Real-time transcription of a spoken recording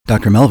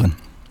Dr. Melvin,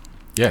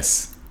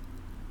 Yes.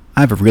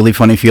 I have a really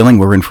funny feeling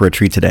we're in for a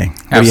treat today.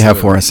 What do you have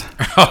for us?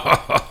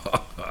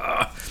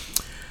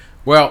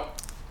 Well,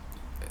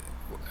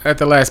 at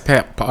the last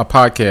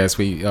podcast,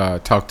 we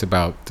talked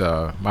about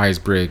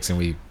Myers-Briggs, and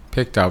we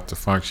picked out the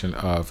function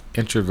of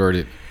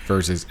introverted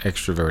versus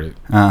extroverted,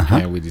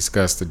 and we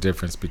discussed the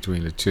difference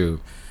between the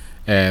two.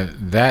 And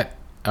that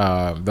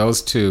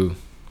those two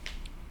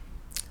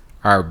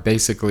are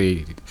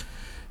basically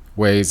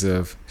ways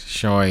of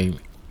showing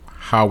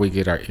how we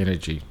get our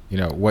energy,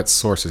 what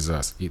sources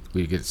us.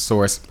 We get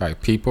sourced by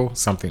people,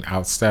 something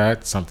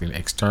outside, something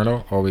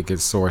external, or we get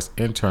sourced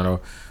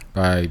internal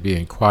by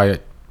being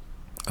quiet,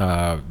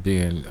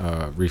 being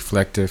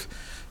reflective,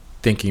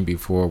 thinking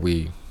before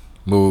we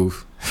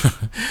move,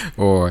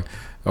 or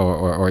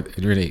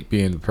really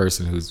being the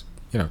person who's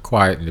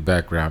quiet in the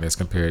background as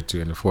compared to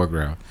in the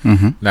foreground.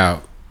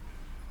 Now,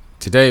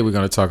 today we're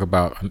going to talk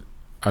about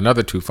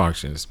another two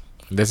functions.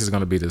 This is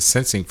going to be the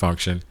sensing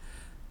function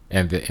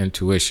and the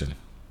intuition.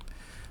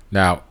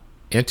 Now,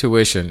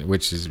 intuition,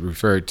 which is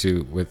referred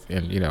to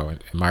in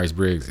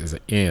Myers-Briggs as an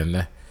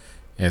N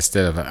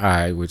instead of an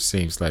I, which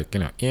seems like,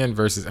 N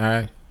versus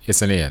I,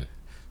 it's an N.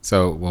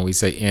 So when we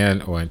say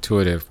N or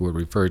intuitive, we'll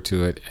refer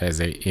to it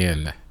as a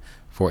N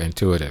for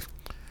intuitive.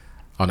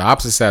 On the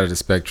opposite side of the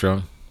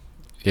spectrum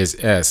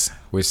is S,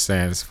 which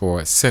stands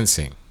for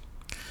sensing.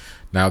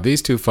 Now,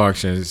 these two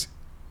functions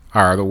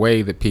are the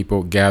way that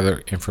people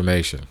gather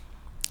information.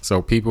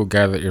 So people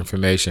gather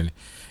information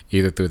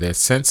either through their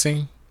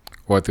sensing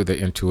or through their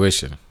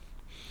intuition.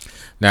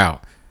 Now,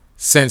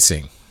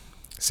 sensing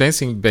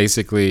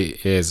basically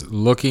is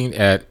looking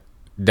at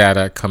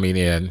data coming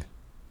in,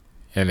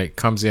 and it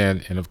comes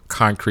in a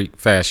concrete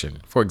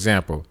fashion. For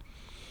example,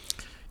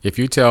 if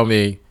you tell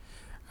me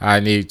I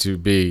need to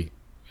be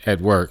at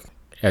work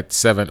at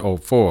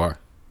 7:04,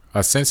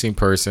 a sensing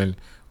person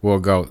will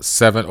go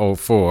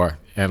 7:04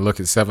 and look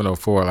at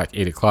 7:04 like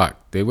 8 o'clock.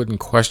 They wouldn't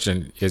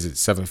question, is it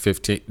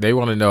 7:15? They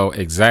want to know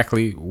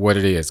exactly what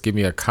it is. Give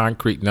me a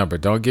concrete number.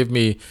 Don't give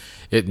me,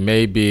 it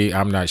may be,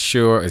 I'm not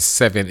sure, it's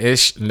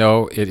 7-ish.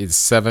 No, it is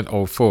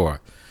 7:04.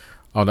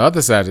 On the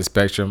other side of the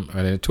spectrum,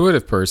 an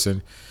intuitive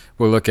person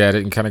will look at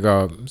it and kind of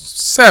go,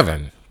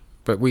 7.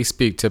 But we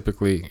speak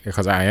typically,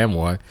 because I am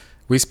one,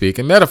 we speak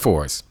in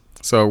metaphors.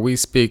 So we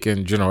speak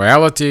in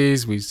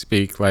generalities. We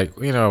speak like,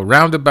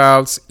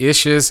 roundabouts,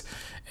 ishes,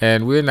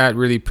 and we're not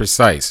really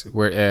precise.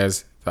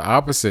 Whereas the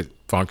opposite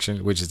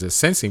function, which is the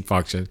sensing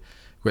function,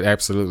 would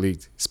absolutely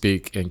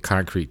speak in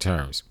concrete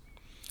terms.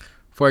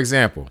 For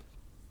example,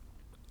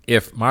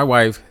 if my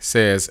wife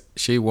says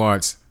she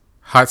wants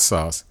hot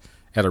sauce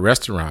at a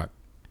restaurant,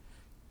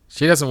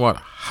 she doesn't want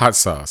hot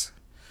sauce.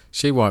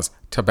 She wants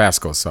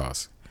Tabasco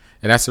sauce.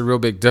 And that's a real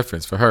big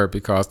difference for her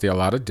because there are a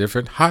lot of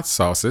different hot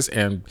sauces.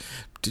 And,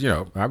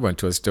 I went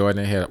to a store and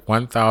they had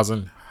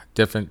 1,000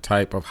 different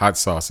type of hot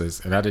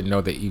sauces, and I didn't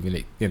know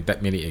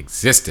that many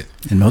existed.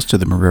 And most of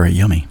them are very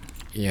yummy.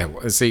 Yeah,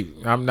 see,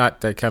 I'm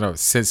not that kind of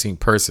sensing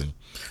person.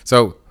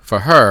 So for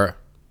her,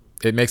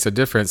 it makes a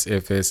difference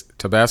if it's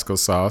Tabasco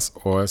sauce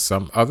or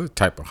some other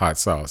type of hot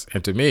sauce.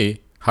 And to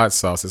me, hot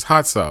sauce is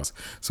hot sauce.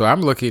 So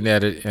I'm looking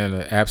at it in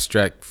an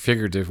abstract,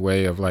 figurative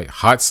way of like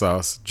hot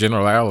sauce,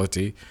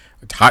 generality,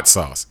 hot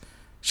sauce.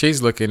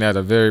 She's looking at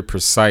a very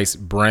precise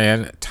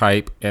brand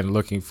type and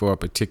looking for a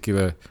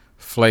particular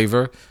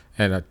flavor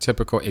and a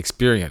typical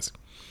experience.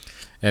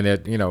 And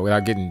that,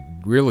 without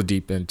getting really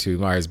deep into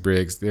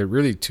Myers-Briggs, there are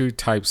really two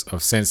types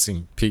of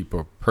sensing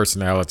people,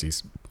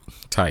 personalities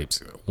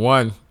types.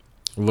 One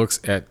looks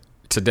at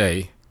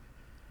today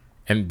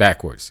and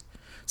backwards.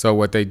 So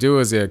what they do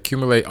is they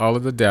accumulate all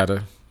of the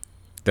data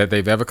that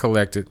they've ever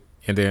collected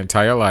in their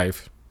entire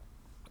life,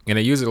 and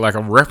they use it like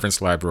a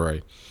reference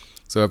library.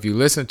 So if you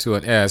listen to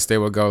an S, they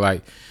will go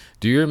like,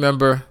 do you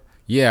remember?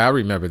 Yeah, I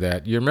remember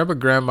that. You remember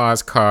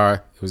Grandma's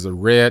car? It was a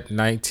red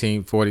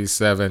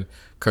 1947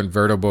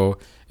 convertible,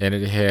 and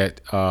it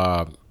had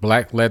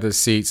black leather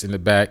seats in the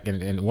back,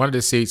 and one of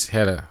the seats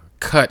had a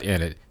cut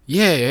in it.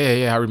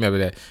 Yeah, I remember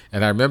that.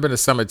 And I remember in the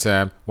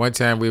summertime, one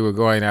time we were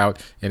going out,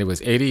 and it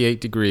was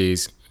 88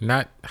 degrees,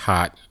 not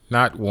hot,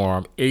 not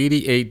warm,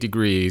 88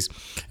 degrees,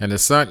 and the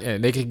sun,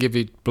 and they can give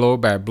you blow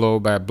by blow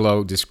by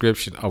blow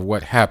description of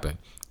what happened.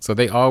 So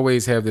they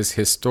always have this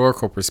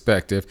historical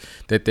perspective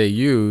that they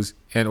use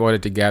in order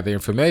to gather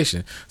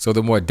information. So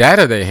the more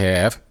data they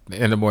have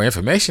and the more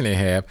information they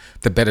have,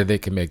 the better they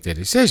can make their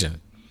decision.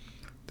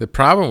 The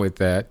problem with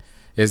that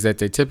is that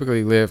they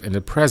typically live in the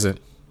present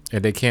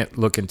and they can't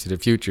look into the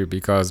future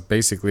because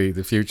basically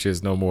the future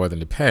is no more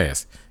than the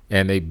past.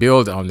 And they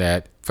build on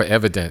that for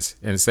evidence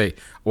and say,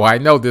 well, I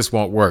know this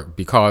won't work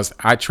because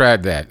I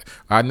tried that.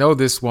 I know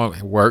this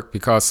won't work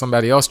because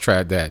somebody else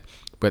tried that.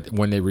 But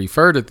when they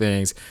refer to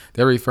things,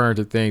 they're referring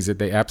to things that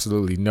they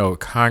absolutely know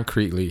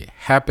concretely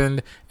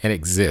happened and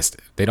exist.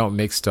 They don't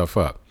make stuff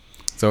up.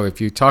 So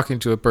if you're talking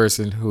to a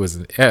person who is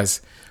an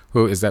S,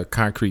 who is that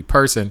concrete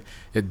person,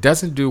 it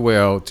doesn't do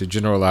well to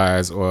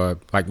generalize, or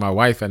like my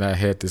wife and I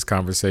had this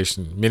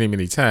conversation many,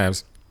 many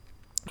times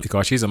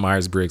because she's a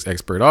Myers-Briggs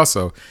expert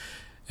also.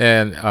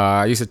 And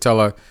I used to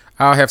tell her,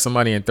 I'll have some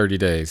money in 30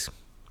 days.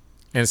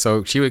 And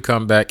so she would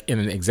come back in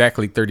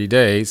exactly 30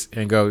 days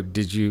and go,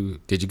 did you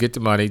get the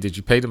money? Did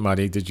you pay the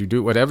money? Did you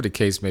do whatever the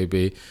case may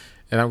be?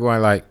 And I'm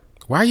going like,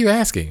 why are you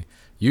asking?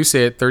 You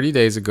said 30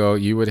 days ago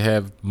you would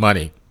have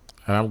money.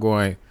 And I'm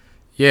going,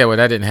 yeah, well,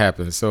 that didn't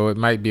happen. So it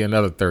might be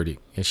another 30.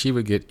 And she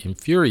would get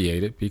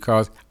infuriated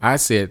because I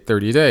said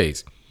 30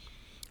 days.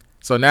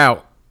 So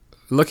now,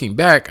 looking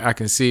back, I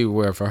can see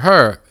where for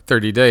her,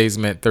 30 days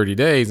meant 30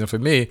 days. And for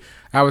me,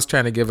 I was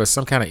trying to give her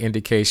some kind of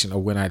indication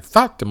of when I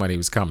thought the money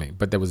was coming,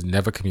 but that was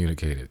never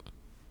communicated.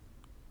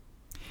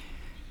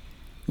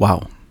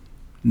 Wow.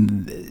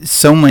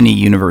 So many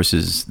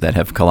universes that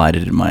have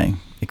collided in my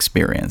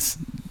experience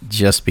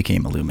just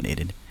became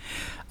illuminated.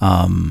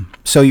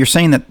 So you're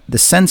saying that the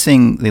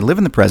sensing, they live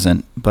in the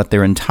present, but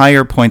their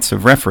entire points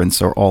of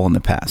reference are all in the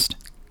past.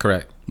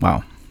 Correct.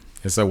 Wow.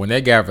 And so when they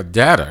gather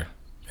data,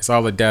 it's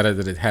all the data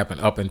that had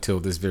happened up until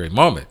this very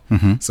moment.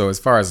 Mm-hmm. So as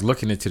far as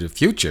looking into the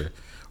future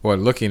or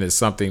looking at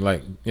something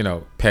like,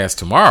 past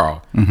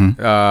tomorrow,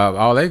 Mm-hmm.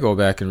 all they go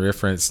back and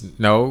reference,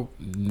 no,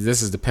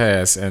 this is the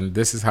past and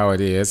this is how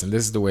it is and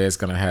this is the way it's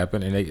going to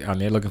happen. And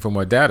they're looking for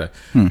more data.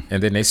 And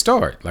then they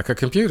store it like a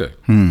computer.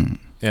 And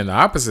the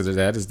opposite of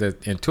that is the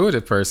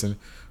intuitive person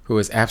who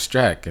is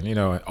abstract and,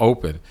 and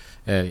open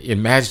and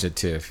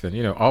imaginative and,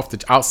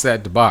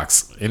 outside the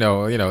box,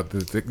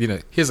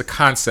 here's a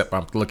concept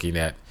I'm looking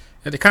at.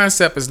 And the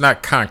concept is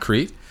not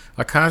concrete.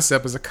 A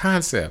concept is a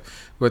concept,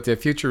 but they're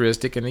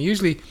futuristic, and they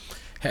usually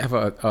have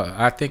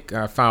I think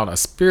I found a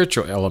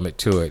spiritual element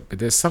to it, but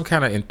there's some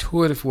kind of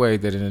intuitive way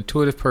that an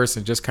intuitive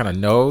person just kind of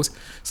knows,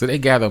 so they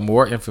gather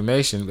more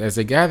information. As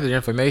they gather the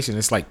information,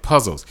 it's like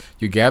puzzles.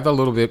 You gather a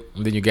little bit,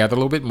 and then you gather a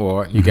little bit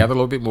more, and you gather a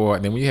little bit more,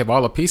 and then when you have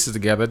all the pieces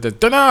together,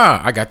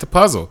 I got the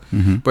puzzle.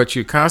 But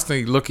you're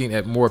constantly looking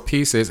at more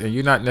pieces, and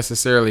you're not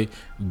necessarily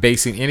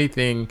basing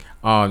anything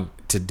on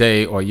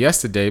today or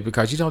yesterday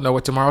because you don't know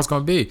what tomorrow's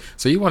going to be.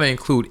 So you want to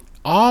include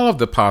all of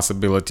the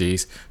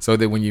possibilities so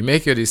that when you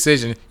make your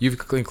decision, you've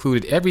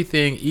included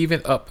everything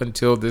even up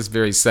until this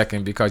very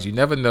second, because you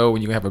never know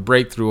when you have a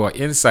breakthrough or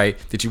insight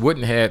that you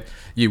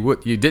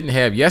didn't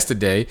have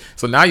yesterday.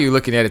 So now you're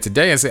looking at it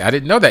today and say, I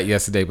didn't know that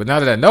yesterday, but now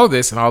that I know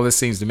this and all this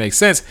seems to make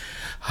sense,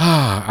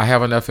 I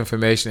have enough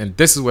information and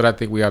this is what I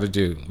think we ought to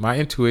do. My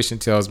intuition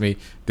tells me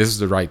this is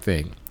the right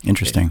thing.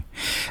 Interesting.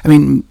 I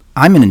mean,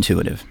 I'm an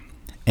intuitive,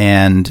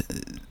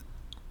 and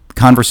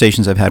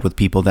conversations I've had with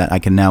people that I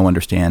can now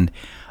understand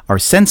are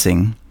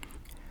sensing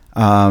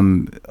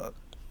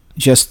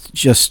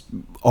just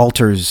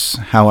alters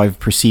how I've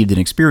perceived and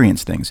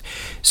experienced things.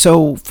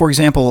 So, for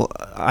example,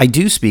 I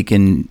do speak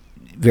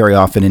very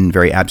often in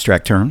very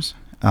abstract terms,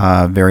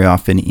 very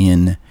often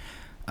in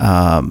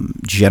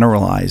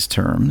generalized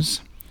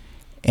terms,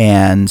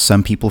 and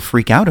some people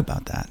freak out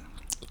about that.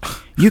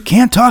 You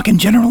can't talk in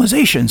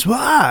generalizations.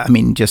 Wah! I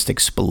mean, just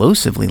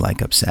explosively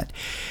like upset.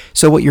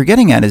 So what you're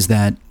getting at is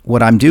that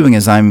what I'm doing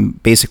is I'm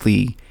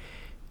basically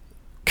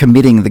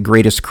committing the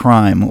greatest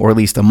crime, or at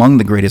least among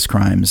the greatest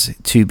crimes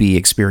to be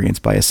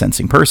experienced by a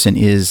sensing person,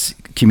 is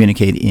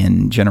communicate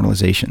in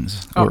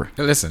generalizations.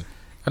 Listen,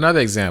 another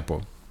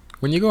example.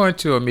 When you go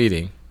into a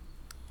meeting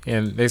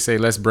and they say,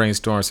 let's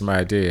brainstorm some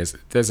ideas,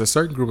 there's a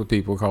certain group of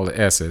people called the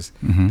S's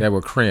that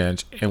will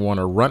cringe and want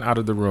to run out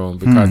of the room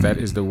because that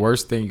is the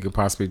worst thing you could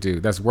possibly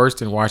do. That's worse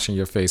than washing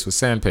your face with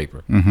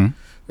sandpaper.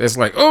 It's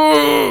like,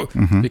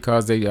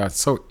 because they are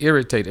so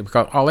irritated,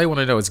 because all they want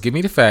to know is give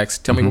me the facts,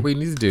 tell me what we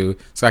need to do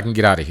so I can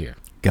get out of here.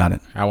 Got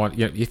it. I want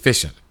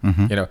efficient.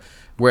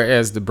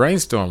 Whereas the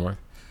brainstormer,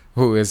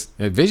 who is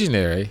a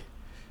visionary,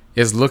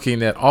 is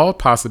looking at all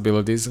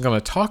possibilities and going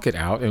to talk it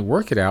out and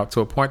work it out to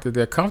a point that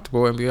they're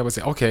comfortable and be able to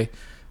say, okay,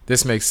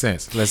 this makes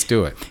sense. Let's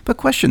do it. But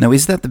question, though,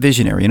 is that the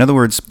visionary? In other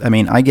words, I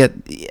mean, I get,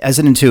 as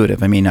an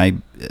intuitive, I mean, I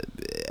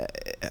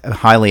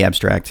highly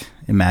abstract,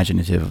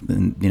 imaginative,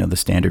 and, the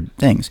standard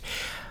things.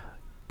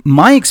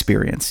 My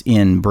experience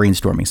in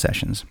brainstorming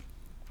sessions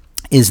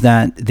is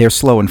that they're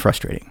slow and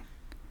frustrating.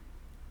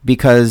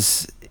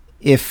 Because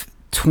if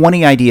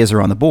 20 ideas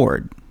are on the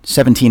board,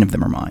 17 of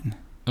them are mine.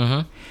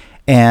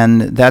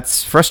 And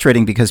that's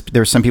frustrating because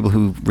there's some people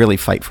who really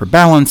fight for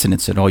balance, and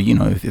it's at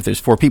if there's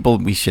 4 people,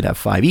 we should have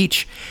 5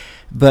 each.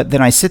 But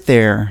then I sit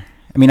there,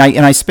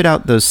 I spit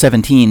out those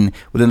 17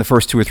 within the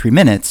first 2 or 3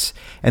 minutes,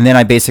 and then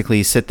I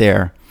basically sit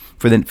there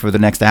for the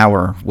next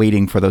hour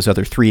waiting for those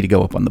other 3 to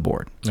go up on the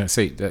board. Yeah,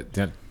 see,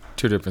 that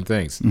 2 different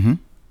things.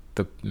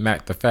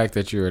 The fact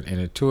that you're an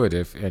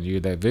intuitive and you're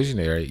that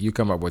visionary, you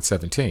come up with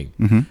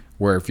 17.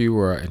 Where if you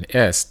were an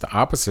S, the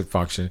opposite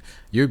function,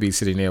 you'd be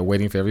sitting there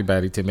waiting for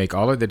everybody to make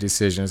all of the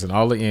decisions, and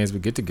all the ends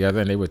would get together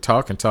and they would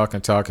talk and talk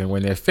and talk. And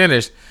when they're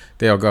finished,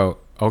 they'll go,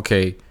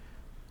 okay,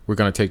 we're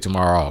going to take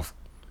tomorrow off.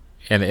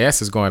 And the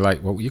S is going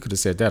like, well, you could have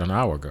said that an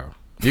hour ago.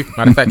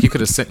 Matter of fact, you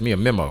could have sent me a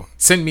memo,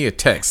 send me a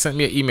text, send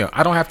me an email.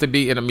 I don't have to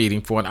be in a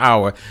meeting for an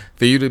hour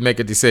for you to make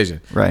a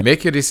decision. Right.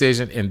 Make your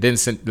decision and then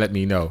let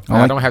me know.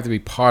 I don't have to be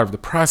part of the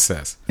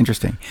process.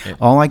 Interesting.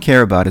 All I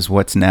care about is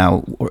what's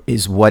now, or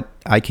is what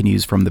I can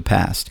use from the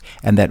past,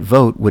 and that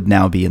vote would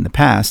now be in the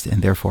past,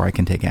 and therefore I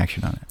can take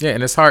action on it. Yeah,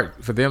 and it's hard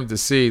for them to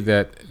see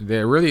that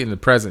they're really in the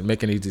present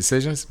making these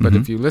decisions. But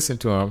if you listen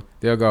to them,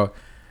 they'll go,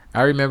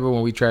 "I remember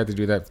when we tried to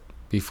do that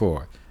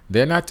before."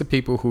 They're not the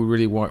people who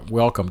really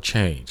welcome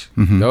change.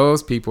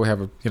 Those people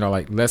have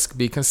let's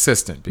be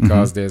consistent,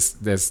 because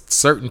there's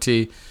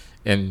certainty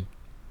and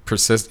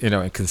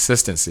and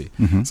consistency.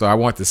 So I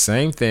want the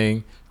same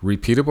thing,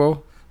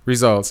 repeatable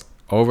results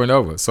over and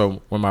over.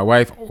 So when my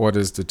wife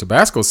orders the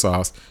Tabasco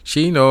sauce,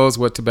 she knows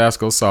what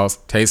Tabasco sauce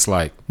tastes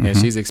like, and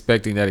she's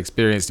expecting that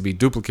experience to be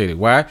duplicated.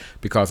 Why?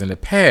 Because in the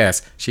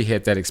past, she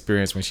had that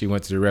experience when she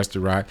went to the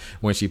restaurant,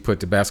 when she put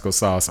Tabasco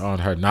sauce on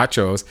her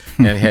nachos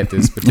and had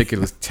this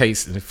particular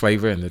taste and the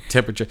flavor and the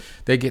temperature.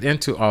 They get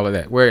into all of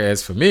that.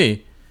 Whereas for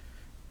me,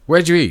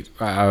 where'd you eat?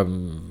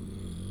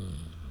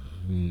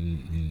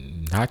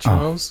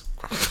 Nachos?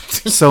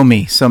 So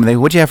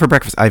what'd you have for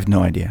breakfast? I have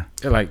no idea.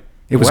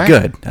 It was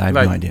good. I have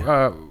no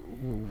idea.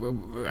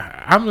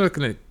 I'm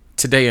looking at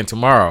today and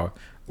tomorrow.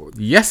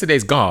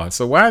 Yesterday's gone.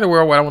 So why in the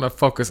world would I want to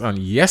focus on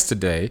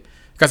yesterday?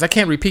 Because I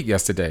can't repeat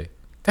yesterday.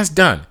 That's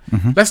done.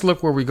 Let's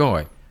look where we're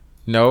going.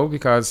 No,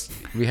 because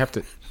we have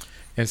to.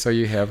 And so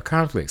you have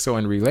conflict. So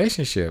in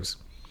relationships,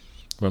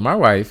 when my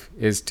wife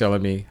is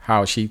telling me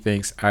how she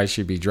thinks I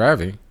should be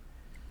driving,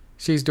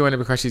 she's doing it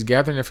because she's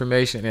gathering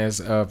information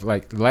as of,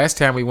 like, the last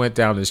time we went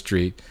down the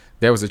street,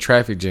 there was a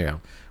traffic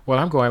jam. Well,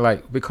 I'm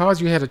going,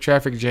 because you had a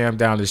traffic jam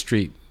down the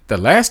street the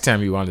last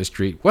time you were on the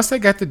street, what's that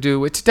got to do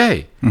with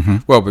today?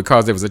 Well,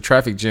 because there was a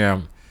traffic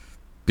jam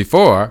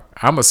before,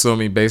 I'm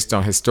assuming based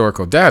on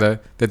historical data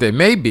that there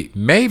may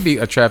be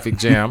a traffic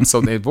jam.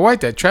 So to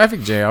avoid that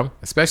traffic jam,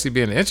 especially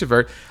being an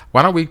introvert,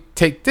 why don't we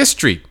take this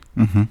street?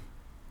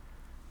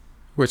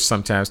 Which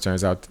sometimes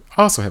turns out to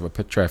also have a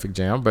traffic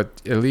jam,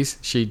 but at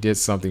least she did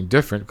something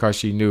different, because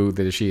she knew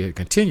that if she had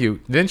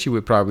continued, then she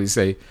would probably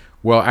say,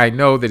 well, I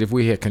know that if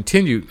we had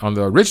continued on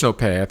the original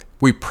path,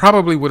 we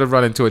probably would have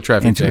run into a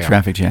traffic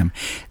jam.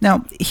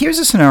 Now, here's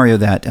a scenario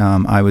that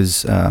I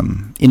was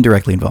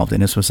indirectly involved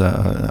in. This was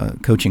a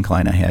coaching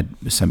client I had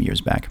some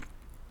years back.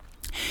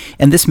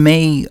 And this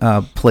may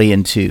play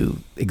into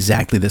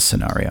exactly this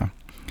scenario.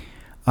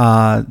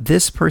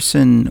 This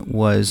person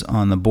was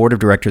on the board of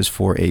directors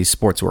for a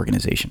sports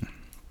organization,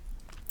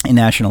 a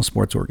national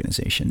sports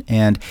organization,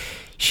 and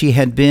she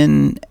had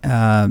been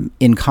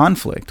in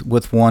conflict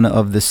with one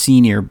of the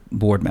senior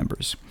board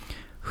members,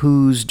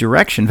 whose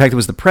direction, in fact, it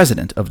was the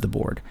president of the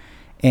board,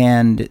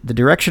 and the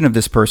direction of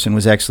this person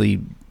was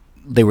actually,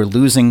 they were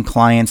losing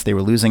clients, they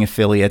were losing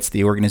affiliates,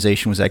 the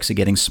organization was actually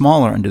getting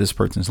smaller under this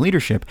person's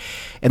leadership,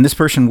 and this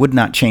person would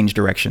not change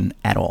direction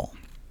at all.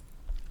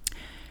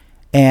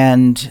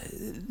 And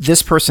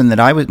this person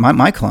that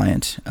my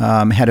client,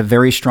 had a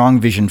very strong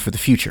vision for the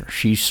future.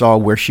 She saw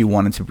where she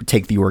wanted to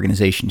take the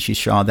organization. She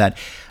saw that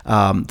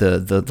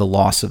the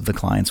loss of the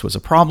clients was a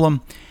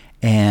problem,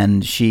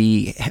 and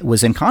she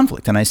was in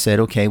conflict. And I said,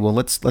 okay, well,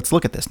 let's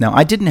look at this. Now,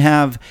 I didn't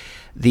have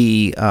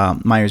the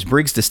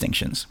Myers-Briggs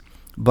distinctions,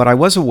 but I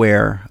was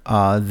aware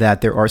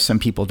that there are some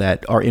people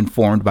that are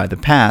informed by the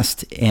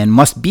past and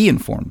must be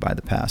informed by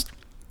the past.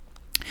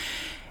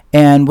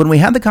 And when we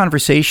had the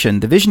conversation,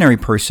 the visionary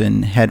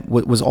person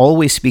was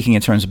always speaking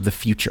in terms of the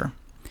future,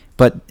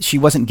 but she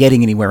wasn't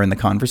getting anywhere in the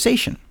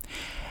conversation.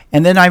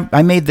 And then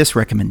I made this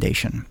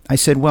recommendation. I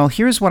said, well,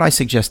 here's what I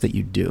suggest that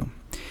you do.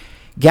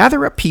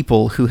 Gather up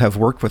people who have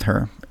worked with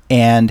her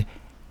and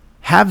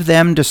have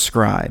them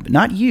describe,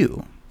 not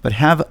you, but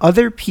have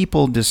other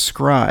people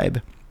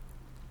describe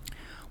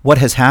what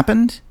has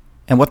happened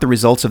and what the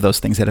results of those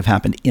things that have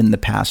happened in the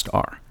past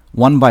are,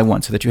 one by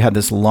one, so that you have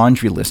this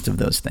laundry list of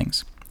those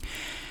things.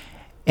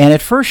 And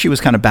at first she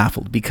was kind of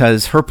baffled,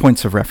 because her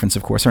points of reference,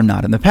 of course, are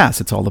not in the past.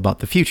 It's all about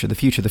the future, the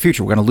future, the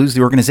future. We're going to lose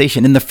the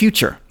organization in the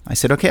future. I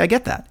said, okay, I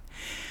get that.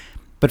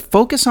 But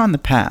focus on the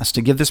past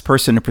to give this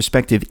person a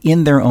perspective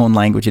in their own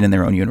language and in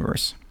their own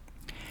universe.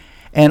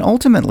 And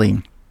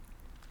ultimately,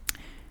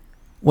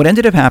 what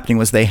ended up happening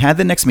was they had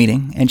the next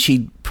meeting, and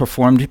she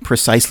performed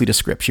precisely to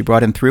script. She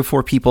brought in 3 or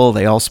 4 people.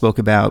 They all spoke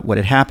about what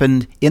had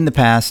happened in the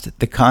past,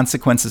 the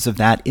consequences of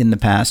that in the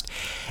past,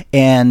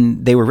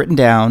 and they were written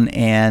down,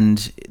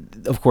 and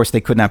of course, they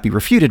could not be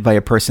refuted by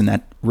a person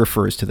that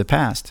refers to the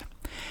past.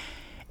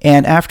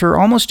 And after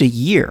almost a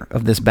year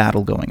of this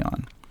battle going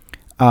on,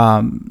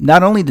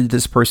 not only did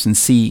this person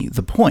see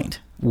the point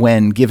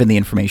when given the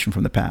information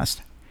from the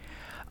past,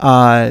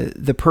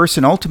 the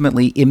person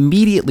ultimately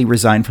immediately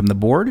resigned from the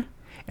board,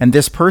 and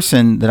this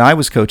person that I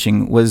was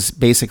coaching was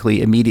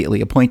basically immediately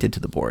appointed to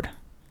the board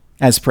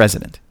as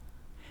president.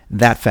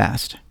 That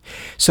fast.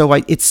 So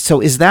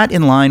is that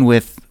in line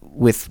with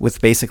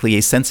basically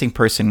a sensing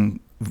person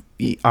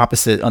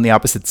on the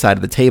opposite side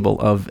of the table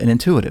of an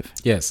intuitive?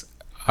 Yes.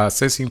 A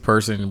sensing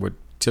person would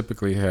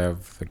typically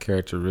have the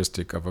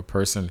characteristic of a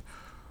person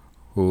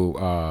who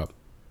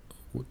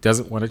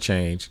doesn't want to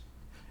change.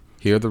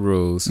 Here are the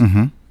rules.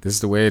 This is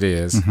the way it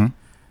is.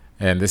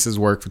 And this has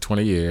worked for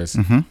 20 years.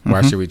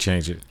 Why should we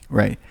change it?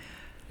 Right.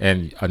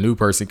 And a new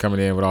person coming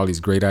in with all these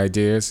great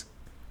ideas,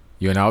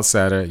 you're an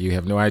outsider. You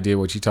have no idea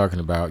what you're talking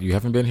about. You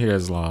haven't been here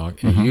as long,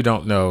 and you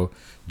don't know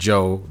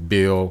Joe,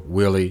 Bill,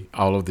 Willie,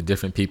 all of the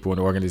different people in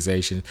the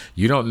organization.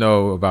 You don't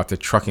know about the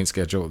trucking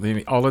schedule. I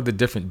mean, all of the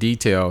different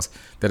details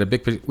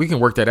that we can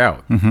work that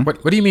out.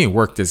 What do you mean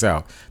work this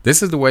out?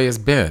 This is the way it's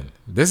been.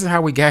 This is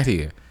how we got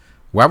here.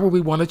 Why would we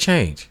want to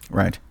change?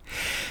 Right.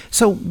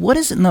 So what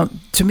is it? No,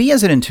 to me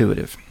as an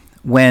intuitive,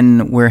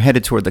 when we're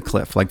headed toward the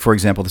cliff, like for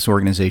example, this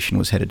organization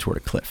was headed toward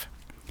a cliff,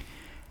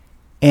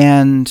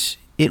 and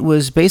it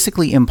was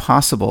basically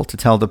impossible to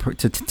tell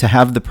to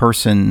have the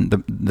person,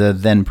 the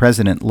then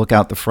president, look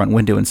out the front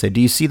window and say, "Do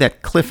you see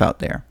that cliff out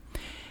there?"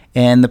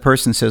 And the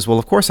person says, "Well,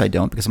 of course I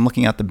don't, because I'm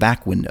looking out the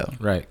back window."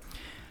 Right.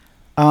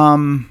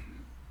 The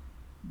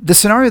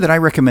scenario that I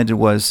recommended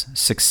was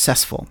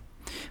successful,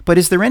 but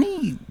is there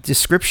any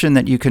description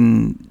that you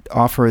can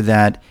offer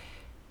that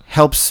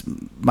helps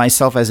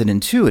myself as an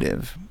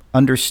intuitive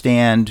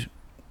understand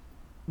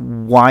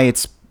why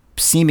it's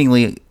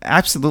seemingly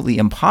absolutely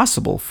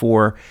impossible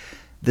for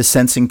the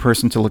sensing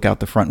person to look out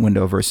the front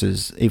window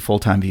versus a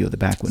full-time view of the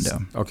back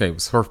window? Okay,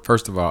 so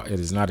first of all, it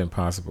is not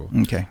impossible.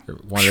 Okay.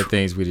 One of the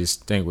things we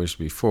distinguished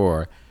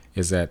before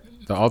is that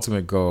the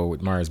ultimate goal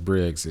with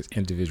Myers-Briggs is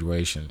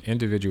individuation.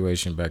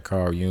 Individuation by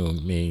Carl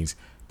Jung means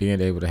being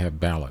able to have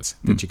balance,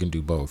 that you can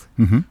do both.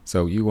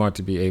 So you want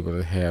to be able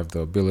to have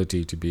the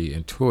ability to be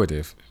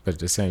intuitive, but at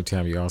the same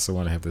time, you also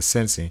want to have the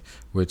sensing,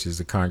 which is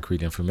the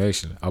concrete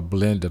information, a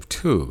blend of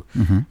two.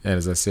 And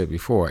as I said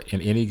before,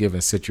 in any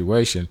given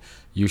situation,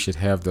 you should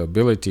have the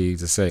ability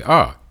to say,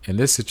 in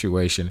this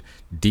situation,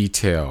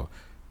 detail,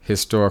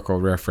 historical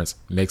reference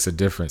makes a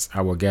difference.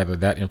 I will gather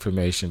that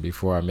information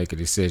before I make a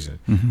decision.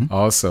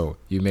 Also,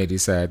 you may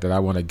decide that I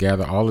want to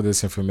gather all of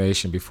this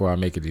information before I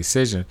make a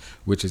decision,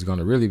 which is going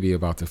to really be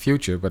about the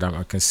future, but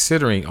I'm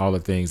considering all the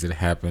things that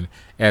happen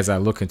as I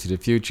look into the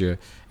future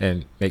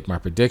and make my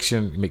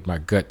prediction, make my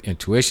gut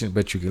intuition,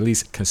 but you're at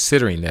least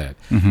considering that.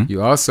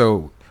 You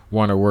also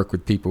want to work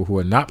with people who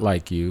are not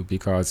like you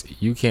because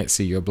you can't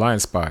see your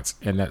blind spots,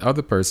 and that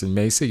other person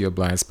may see your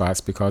blind spots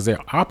because they're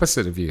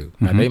opposite of you.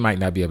 Now, they might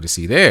not be able to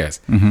see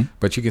theirs,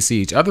 but you can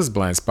see each other's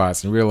blind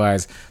spots and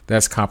realize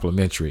that's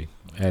complementary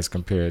as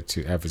compared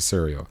to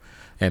adversarial.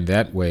 And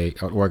that way,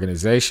 an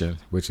organization,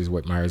 which is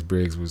what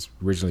Myers-Briggs was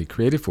originally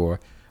created for,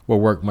 will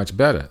work much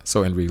better.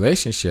 So in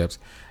relationships,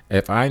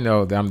 if I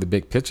know that I'm the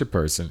big picture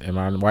person and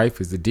my wife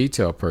is the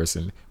detail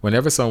person,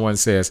 whenever someone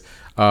says,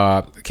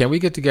 can we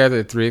get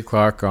together at 3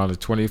 o'clock on the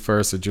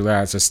 21st of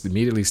July, it just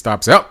immediately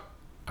stops.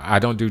 I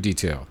don't do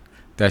detail.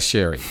 That's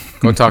Sherrie.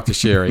 Go talk to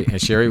Sherrie,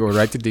 and Sherrie will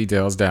write the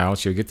details down.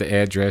 She'll get the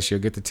address, she'll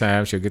get the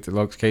time, she'll get the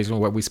location,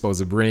 what we're supposed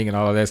to bring and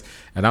all of this.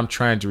 And I'm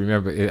trying to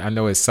remember. I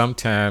know it's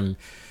sometime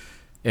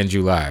in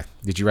July.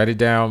 Did you write it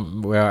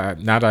down? Well,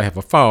 now that I have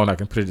a phone, I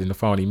can put it in the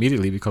phone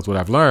immediately, because what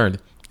I've learned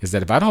is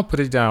that if I don't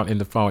put it down in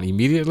the phone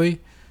immediately,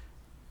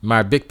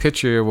 my big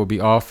picture will be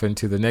off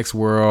into the next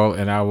world,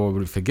 and I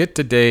will forget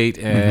the date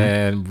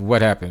and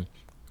what happened.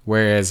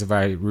 Whereas if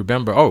I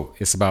remember,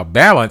 it's about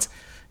balance,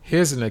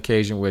 here's an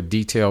occasion where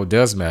detail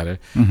does matter,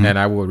 and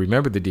I will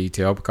remember the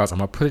detail because I'm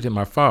going to put it in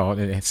my phone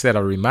and set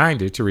a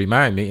reminder to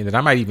remind me, and then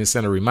I might even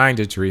send a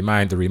reminder to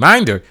remind the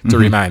reminder to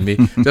remind me,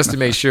 just to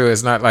make sure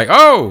it's not like,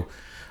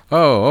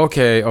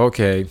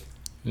 okay.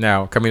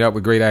 Now, coming up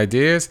with great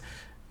ideas,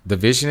 the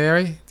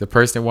visionary, the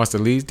person that wants to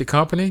lead the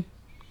company,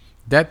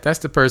 that's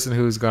the person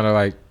who's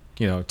going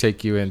to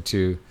take you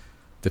into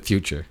the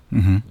future.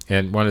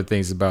 And one of the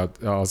things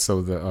about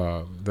also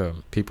the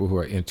people who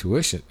are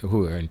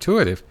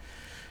intuitive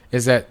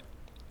is that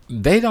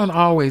they don't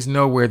always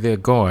know where they're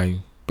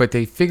going, but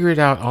they figure it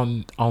out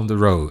on the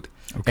road.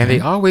 Okay. And they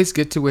always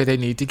get to where they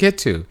need to get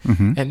to.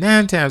 And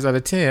 9 times out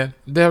of 10,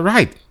 they're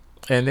right.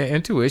 And their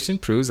intuition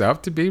proves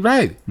out to be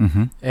right.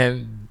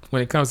 And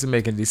when it comes to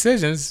making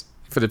decisions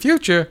for the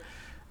future,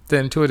 the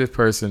intuitive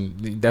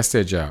person, that's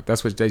their job.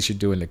 That's what they should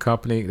do in the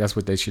company. That's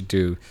what they should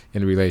do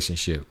in a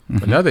relationship.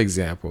 Another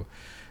example,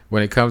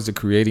 when it comes to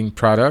creating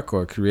product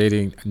or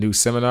creating new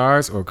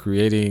seminars or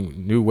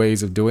creating new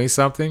ways of doing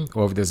something,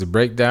 or if there's a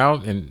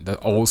breakdown and the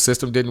old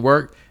system didn't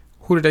work,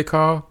 who do they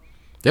call?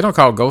 They don't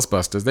call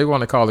Ghostbusters. They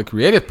want to call the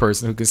creative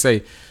person who can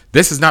say,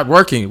 this is not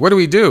working. What do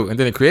we do? And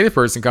then the creative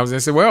person comes in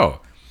and says,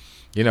 well,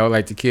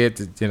 like the kid,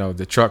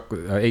 the truck,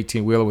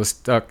 18-wheeler was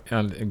stuck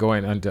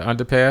going under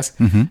underpass,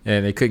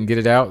 and they couldn't get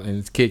it out.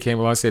 And the kid came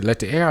along and said, let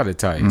the air out of the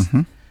tires.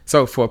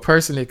 So for a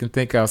person that can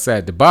think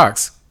outside the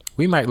box,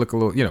 we might look a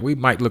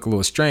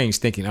little strange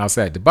thinking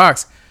outside the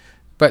box.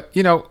 But,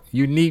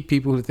 you need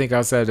people who think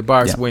outside the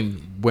box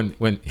when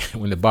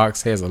the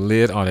box has a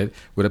lid on it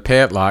with a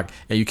padlock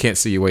and you can't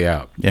see your way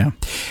out. Yeah.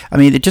 I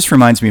mean, it just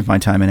reminds me of my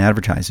time in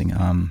advertising.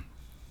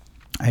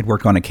 I had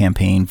worked on a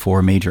campaign for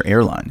a major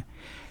airline.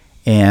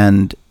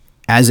 And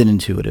as an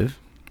intuitive,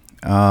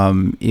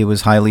 it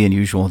was highly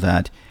unusual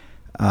that,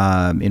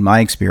 in my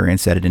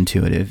experience, that an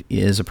intuitive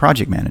is a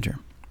project manager.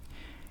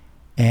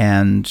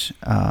 And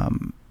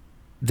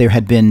there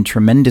had been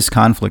tremendous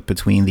conflict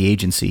between the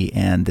agency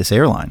and this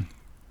airline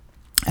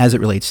as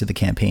it relates to the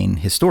campaign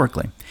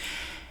historically.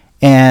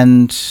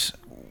 And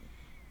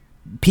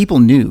people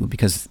knew,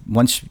 because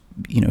once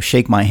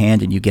shake my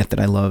hand and you get that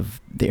I love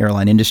the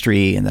airline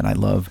industry and that I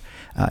love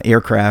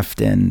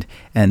aircraft, and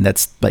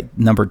that's like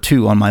number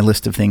 2 on my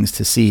list of things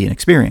to see and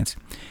experience.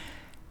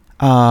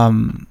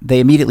 They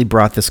immediately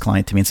brought this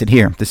client to me and said,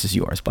 "Here, this is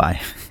yours,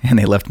 bye." And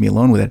they left me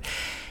alone with it.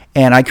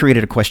 And I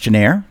created a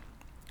questionnaire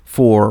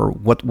for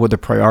what were the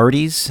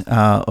priorities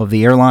of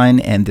the airline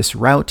and this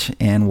route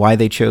and why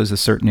they chose a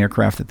certain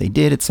aircraft that they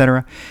did,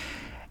 etc.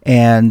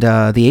 And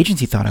the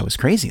agency thought I was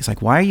crazy. It's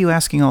like, "Why are you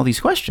asking all these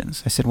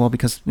questions?" I said, "Well,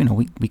 because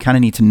we kind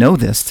of need to know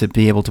this to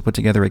be able to put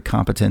together a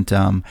competent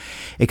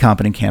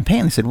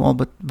campaign." They said, "Well,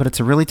 but it's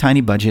a really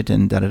tiny budget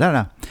and da da da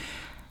da."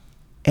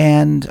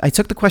 And I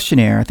took the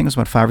questionnaire. I think it was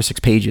about 5 or 6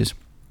 pages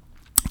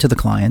to the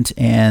client,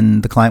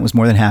 and the client was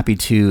more than happy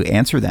to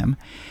answer them,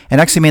 and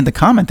actually made the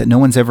comment that no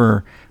one's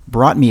ever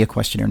brought me a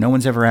questionnaire. No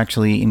one's ever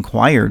actually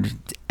inquired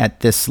at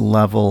this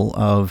level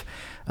of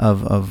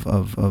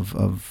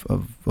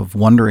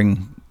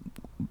wondering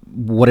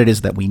what it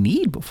is that we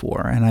need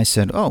before. And I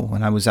said, "Oh,"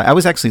 and I was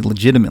actually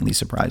legitimately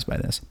surprised by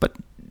this, but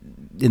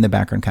in the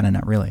background, kind of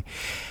not really.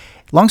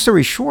 Long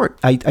story short,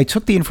 I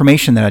took the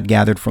information that I'd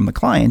gathered from the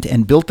client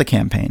and built the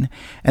campaign,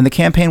 and the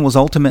campaign was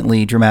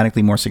ultimately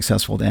dramatically more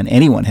successful than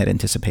anyone had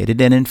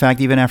anticipated. And in fact,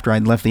 even after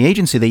I'd left the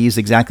agency, they used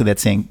exactly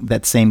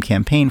that same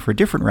campaign for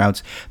different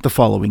routes the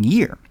following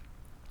year.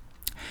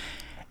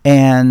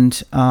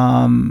 And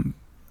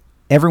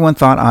everyone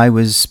thought I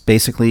was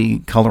basically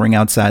coloring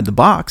outside the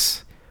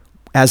box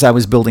as I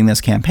was building this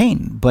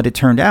campaign, but it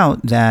turned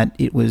out that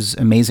it was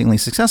amazingly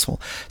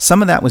successful.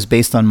 Some of that was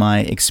based on my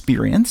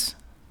experience,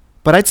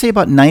 but I'd say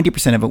about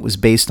 90% of it was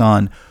based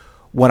on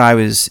what I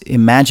was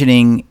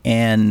imagining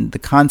and the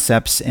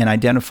concepts and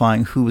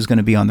identifying who was going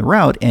to be on the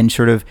route and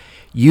sort of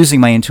using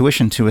my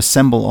intuition to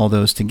assemble all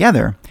those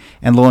together.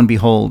 And lo and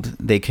behold,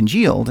 they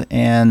congealed,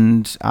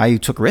 and I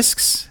took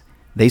risks.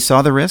 They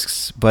saw the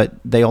risks, but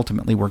they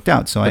ultimately worked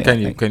out. So can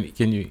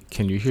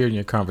you hear in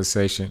your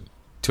conversation,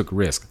 took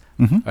risk?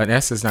 Mm-hmm. In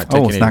essence, not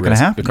taking it's not any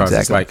risk happen. because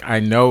Exactly. it's like, I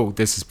know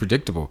this is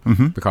predictable.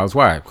 Mm-hmm. Because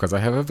why? Because I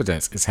have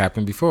evidence. It's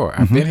happened before.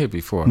 I've been here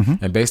before.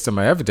 Mm-hmm. And based on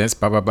my evidence,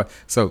 blah, blah, blah.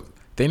 So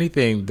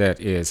anything that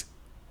is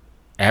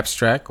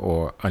abstract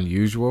or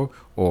unusual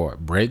or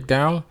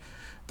breakdown,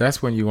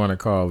 that's when you want to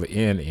call the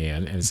in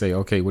and say,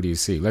 okay, what do you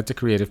see? Let the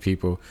creative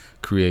people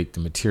create the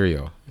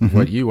material. Mm-hmm.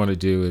 What you want to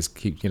do is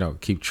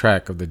keep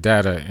track of the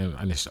data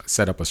and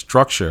set up a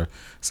structure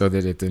so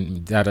that if the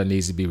data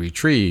needs to be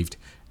retrieved,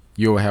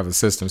 you'll have a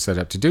system set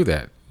up to do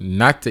that.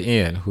 Not the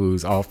end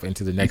who's off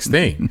into the next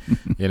thing.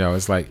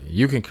 It's like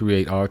you can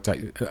create all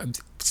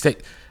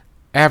type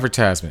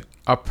advertisement,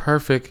 a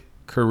perfect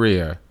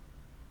career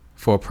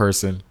for a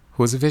person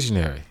who is a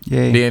visionary.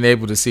 Yay. Being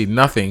able to see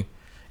nothing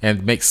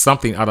and make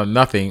something out of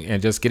nothing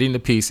and just getting the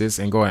pieces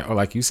and going, or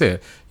like you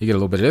said, you get a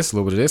little bit of this, a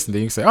little bit of this, and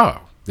then you say,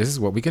 oh, this is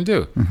what we can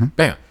do. Mm-hmm.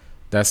 Bam.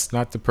 That's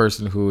not the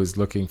person who is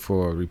looking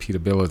for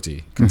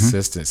repeatability,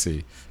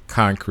 consistency,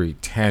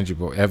 concrete,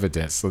 tangible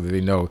evidence so that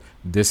they know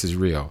this is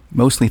real.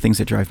 Mostly things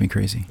that drive me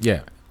crazy.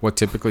 Yeah. Well,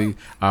 typically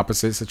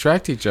opposites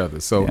attract each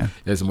other. So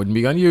it wouldn't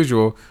be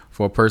unusual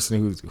for a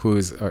person who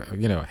is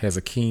has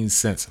a keen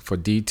sense for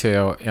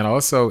detail and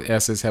also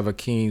have a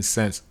keen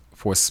sense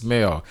for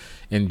smell,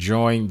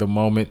 enjoying the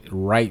moment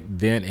right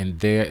then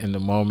and there in the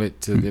moment.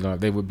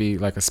 They would be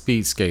like a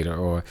speed skater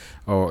or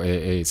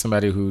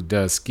somebody who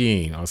does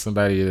skiing or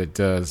somebody that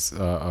does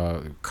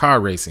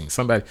car racing.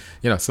 Somebody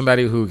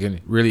who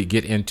can really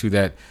get into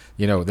that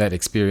that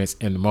experience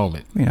in the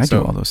moment. I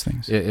do all those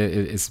things.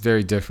 It's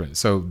very different.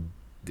 So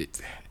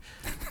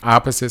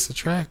opposites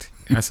attract,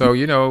 and so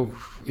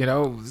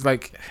it's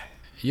like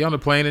you're on the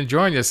plane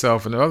enjoying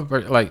yourself, and the other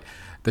person, like,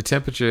 the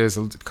temperature is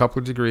a couple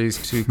of degrees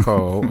too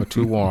cold or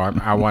too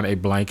warm. I want a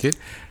blanket.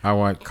 I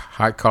want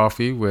hot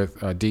coffee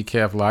with a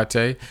decaf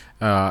latte,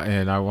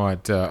 and I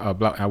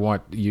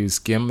want use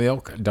skim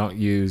milk. Don't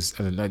use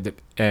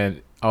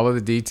and all of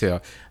the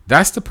detail.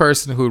 That's the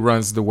person who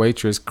runs the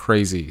waitress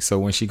crazy. So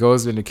when she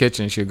goes in the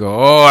kitchen, she'll go,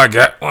 "Oh, I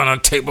got one on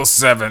table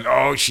 7.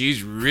 Oh,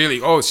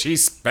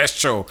 she's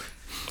special,"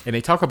 and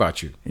they talk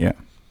about you. Yeah.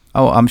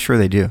 Oh, I'm sure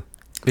they do.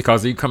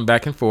 Because you come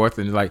back and forth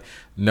and like,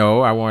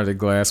 no, I wanted a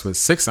glass with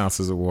 6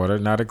 ounces of water,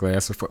 not a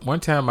glass of. One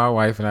time, my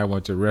wife and I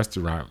went to a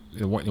restaurant.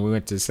 And we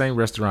went to the same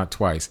restaurant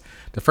twice.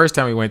 The first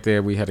time we went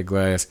there, we had a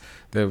glass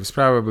that was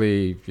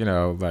probably,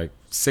 like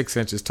 6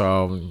 inches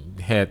tall and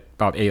had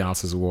about 8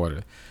 ounces of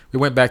water. We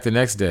went back the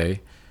next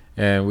day,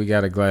 and we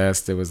got a glass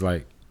that was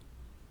like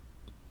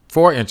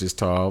 4 inches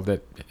tall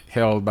that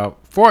held about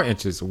 4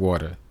 inches of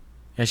water.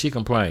 And she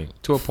complained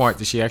to a point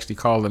that she actually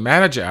called the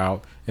manager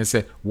out and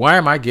said, "Why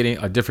am I getting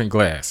a different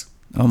glass?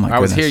 Oh my goodness. I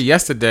was here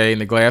yesterday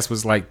and the glass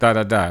was like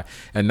da-da-da.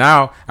 And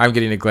now I'm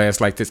getting a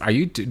glass like this. Are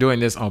you doing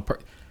this on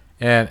purpose?"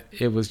 And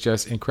it was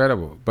just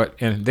incredible. But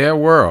in their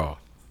world,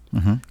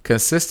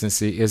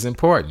 consistency is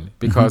important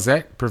because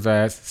that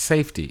provides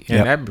safety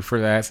and that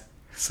provides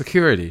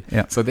security.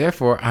 Yeah. So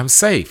therefore, I'm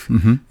safe.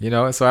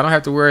 So I don't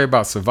have to worry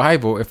about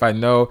survival if I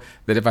know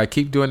that if I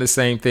keep doing the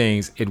same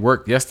things, it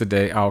worked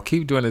yesterday, I'll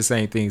keep doing the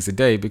same things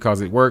today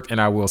because it worked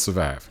and I will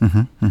survive.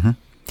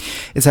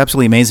 It's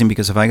absolutely amazing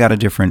because if I got a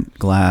different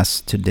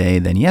glass today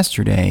than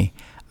yesterday,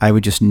 I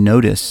would just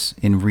notice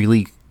in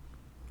really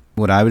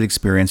what I would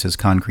experience as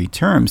concrete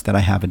terms that I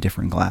have a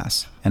different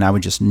glass, and I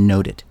would just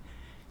note it,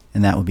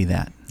 and that would be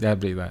that. That'd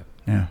be that.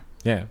 Yeah.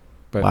 Yeah.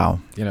 But, wow.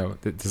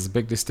 There's a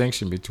big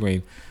distinction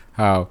between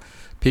how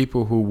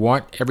people who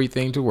want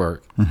everything to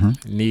work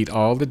need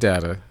all the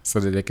data so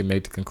that they can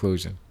make the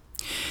conclusion.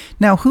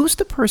 Now, who's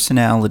the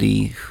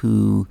personality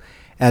who,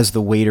 as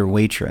the waiter,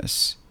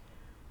 waitress,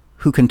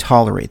 who can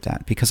tolerate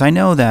that? Because I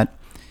know that,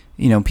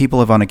 people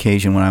have on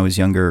occasion when I was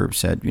younger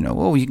said,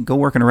 well, you can go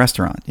work in a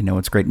restaurant.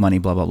 It's great money,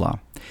 blah, blah, blah.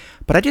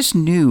 But I just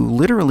knew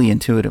literally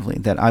intuitively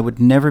that I would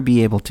never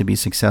be able to be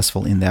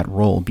successful in that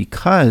role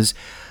because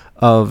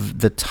of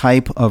the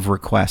type of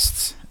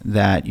requests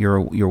that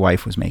your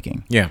wife was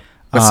making. Yeah.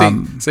 But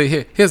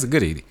here's a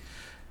goodie.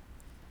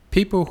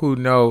 People who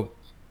know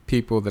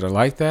people that are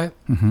like that,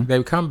 they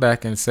would come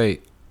back and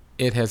say,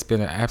 it has been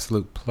an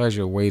absolute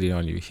pleasure waiting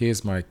on you.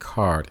 Here's my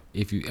card.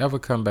 If you ever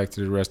come back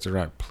to the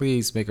restaurant,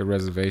 please make a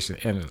reservation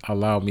and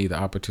allow me the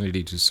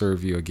opportunity to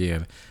serve you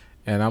again.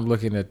 And I'm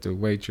looking at the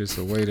waitress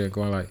or waiter and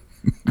going like,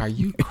 are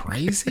you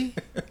crazy?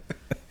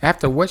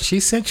 After what she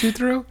sent you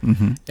through?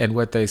 And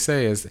what they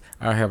say is,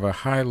 I have a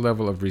high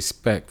level of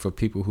respect for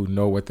people who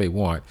know what they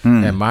want.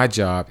 And my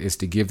job is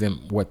to give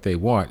them what they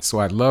want. So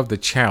I love the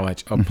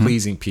challenge of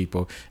pleasing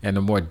people. And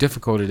the more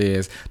difficult it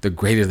is, the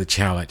greater the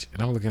challenge.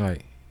 And I'm looking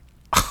like,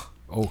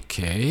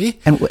 okay.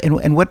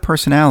 And what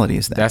personality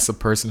is that? That's a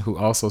person who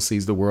also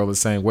sees the world the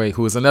same way,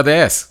 who is another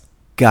S.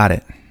 Got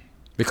it.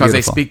 Because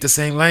Beautiful. they speak the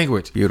same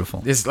language.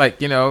 Beautiful. It's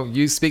like,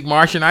 you speak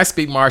Martian, I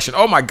speak Martian.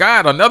 Oh my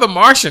God, another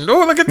Martian.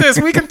 Oh, look at this.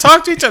 We can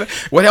talk to each other.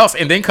 What else?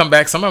 And then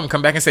some of them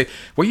come back and say,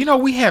 well,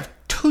 we have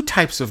 2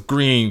 types of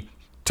green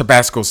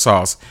Tabasco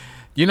sauce.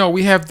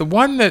 We have the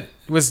one that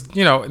was,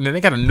 and then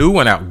they got a new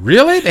one out.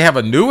 Really? They have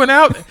a new one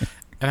out?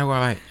 And I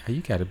was like, oh,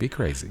 you got to be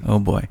crazy. Oh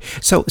boy.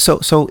 So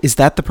is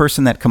that the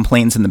person that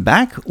complains in the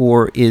back,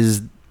 or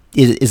is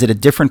it a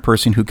different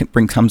person who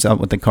comes out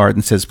with the card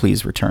and says,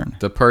 please return?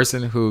 The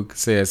person who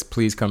says,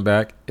 please come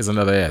back is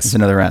another S. It's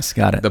another S.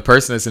 Got it. The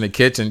person that's in the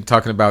kitchen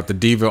talking about the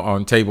diva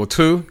on table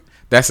 2,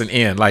 that's an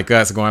N, like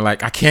us going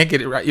like, I can't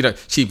get it right.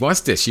 She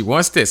wants this. She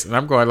wants this. And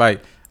I'm going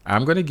like,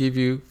 I'm going to give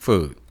you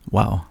food.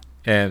 Wow.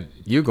 And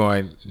you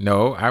going,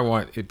 no, I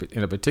want it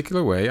in a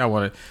particular way. I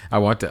want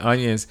the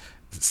onions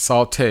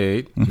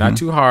sauteed, not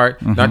too hard.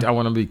 I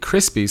want them to be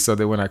crispy so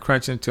that when I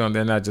crunch into them,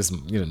 they're not just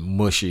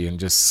mushy and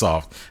just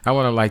soft. I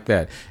want them like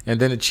that. And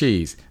then the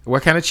cheese.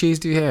 What kind of cheese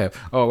do you have?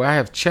 Oh, I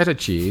have cheddar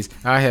cheese.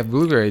 I have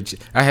blueberry.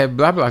 I have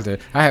blah blah blah.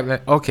 I have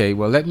that. Okay,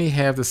 well let me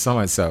have the so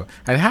and so.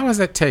 And how does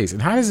that taste?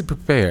 And how is it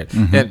prepared?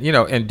 And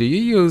and do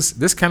you use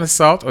this kind of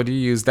salt or do you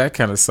use that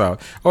kind of salt?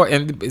 Or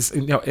and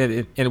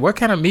what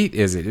kind of meat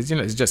is it? Is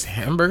it's just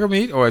hamburger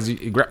meat or is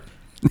it?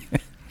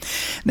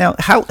 Now,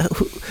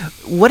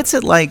 what's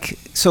it like?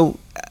 So,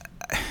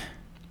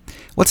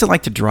 what's it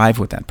like to drive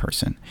with that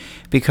person?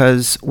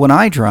 Because when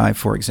I drive,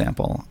 for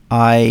example,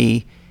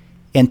 I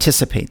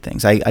anticipate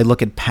things. I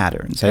look at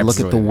patterns. I look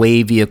at the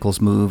way vehicles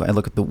move. I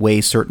look at the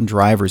way certain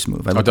drivers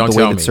move. I look at the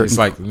way that certain.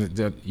 It's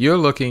like you're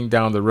looking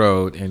down the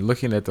road and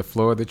looking at the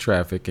flow of the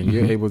traffic, and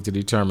you're able to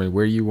determine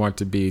where you want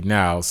to be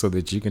now, so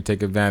that you can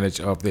take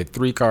advantage of the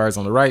 3 cars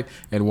on the right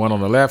and 1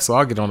 on the left. So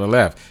I'll get on the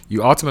left.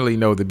 You ultimately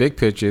know the big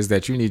picture is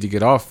that you need to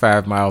get off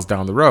 5 miles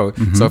down the road.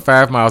 So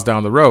 5 miles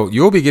down the road,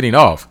 you'll be getting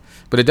off.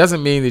 But it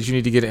doesn't mean that you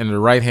need to get in the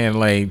right-hand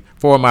lane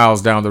 4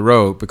 miles down the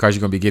road because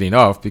you're going to be getting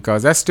off,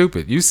 because that's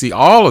stupid. You see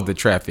all of the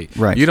traffic.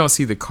 Right. You don't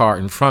see the car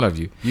in front of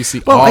you. You see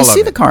all of it. Well, I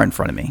see the car in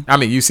front of me. I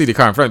mean, you see the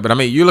car in front, but I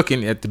mean, you're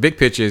looking at the big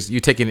pictures. You're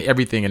taking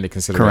everything into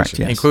consideration, correct,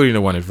 yes. Including the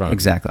one in front of you.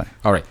 Exactly.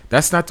 All right.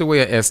 That's not the way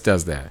an S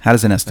does that. How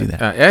does an S do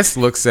that? S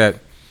looks at,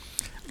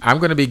 I'm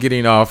going to be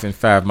getting off in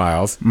 5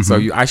 miles. So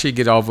you actually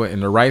get over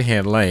in the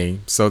right-hand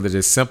lane so that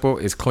it's simple,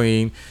 it's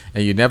clean,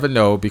 and you never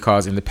know,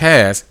 because in the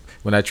past,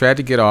 when I tried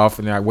to get off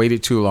and I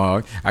waited too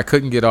long, I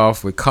couldn't get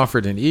off with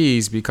comfort and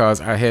ease because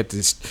I had to,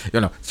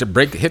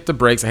 hit the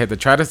brakes. I had to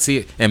try to see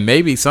it, and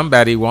maybe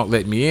somebody won't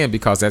let me in,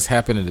 because that's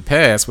happened in the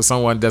past where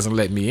someone doesn't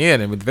let me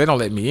in, and if they don't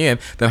let me in,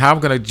 then how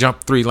I'm going to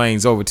jump 3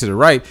 lanes over to the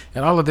right,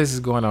 and all of this is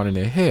going on in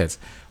their heads.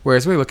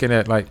 Whereas we're looking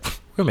at like,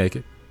 we'll make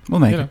it.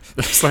 We'll make it.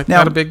 It's like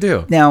not a big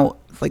deal. Now,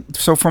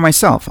 so for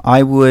myself,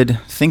 I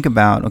would think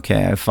about, okay,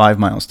 I have 5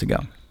 miles to go.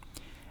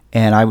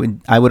 And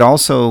I would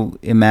also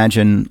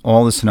imagine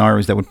all the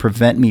scenarios that would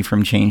prevent me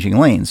from changing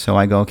lanes. So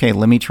I go, okay,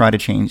 let me try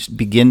to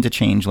begin to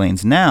change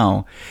lanes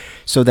now,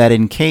 so that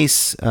in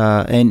case,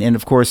 and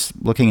of course,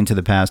 looking into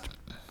the past,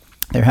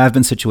 there have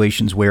been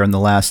situations where in the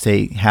last,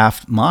 say,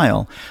 half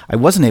mile, I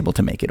wasn't able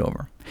to make it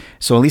over.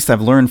 So at least I've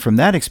learned from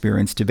that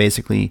experience to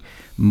basically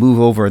move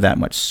over that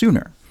much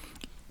sooner.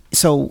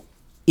 So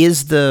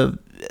is the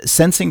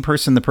sensing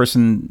person the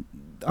person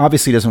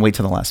obviously doesn't wait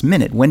till the last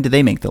minute. When do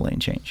they make the lane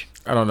change?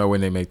 I don't know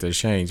when they make the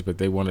change, but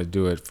they want to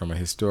do it from a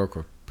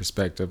historical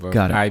perspective of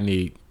Got it. I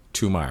need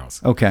 2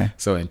 miles. Okay.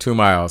 So in 2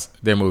 miles,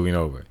 they're moving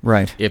over.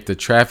 Right. If the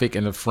traffic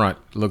in the front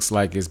looks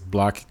like it's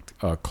blocked,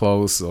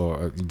 close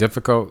or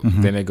difficult,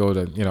 then they go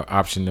to,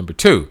 option number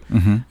 2.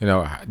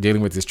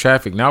 Dealing with this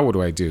traffic. Now what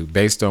do I do?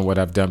 Based on what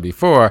I've done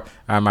before,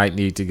 I might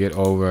need to get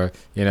over,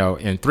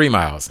 in 3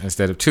 miles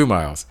instead of 2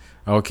 miles.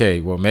 Okay,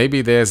 well,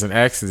 maybe there's an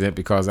accident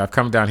because I've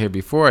come down here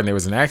before and there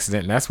was an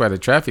accident and that's why the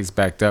traffic's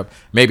backed up.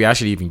 Maybe I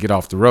should even get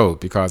off the road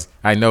because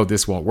I know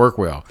this won't work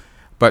well.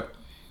 But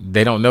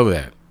they don't know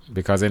that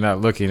because they're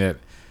not looking at,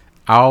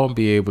 I'll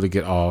be able to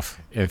get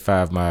off in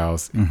 5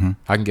 miles.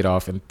 I can get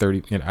off in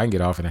 30, I can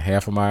get off in a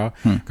half a mile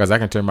because I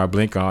can turn my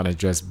blink on and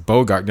just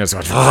bogart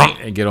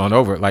and get on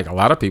over it like a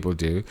lot of people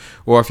do.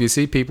 Or if you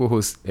see people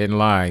who's in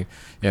line,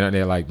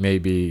 they're like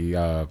maybe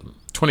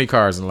 20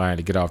 cars in line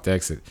to get off the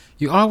exit.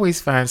 You always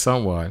find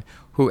someone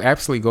who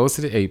absolutely goes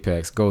to the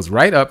apex, goes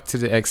right up to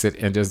the exit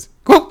and just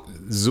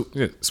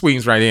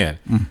swings right in.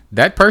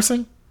 That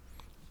person,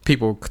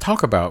 people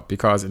talk about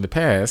because in the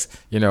past,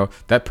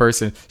 that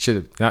person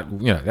should not,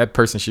 that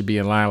person should be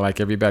in line like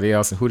everybody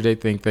else. And who do they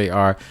think they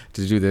are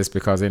to do this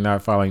because they're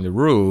not following the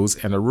rules?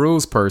 And a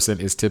rules person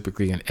is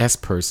typically an S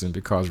person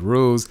because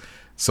rules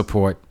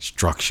support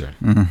structure.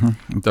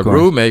 The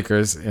rule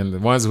makers and the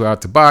ones who are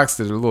out the box,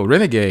 that are little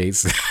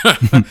renegades,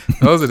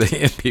 those are the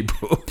end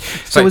people.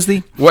 So is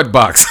what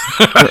box?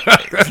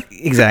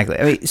 Exactly.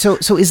 I mean, so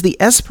is the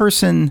S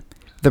person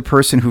the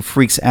person who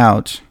freaks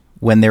out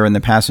when they're in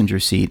the passenger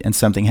seat and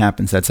something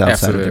happens that's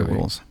outside of their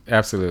rules?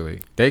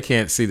 Absolutely. They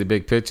can't see the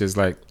big picture. It's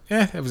like,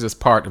 it was just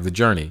part of the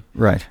journey.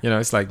 Right.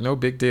 It's like no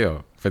big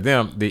deal. For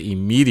them, the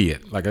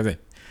immediate, like I said,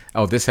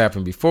 oh, this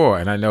happened before,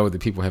 and I know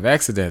that people have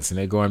accidents, and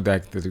they're going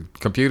back to the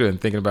computer and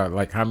thinking about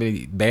like how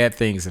many bad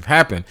things have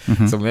happened.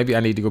 So maybe I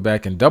need to go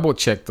back and double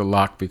check the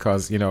lock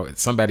because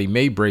somebody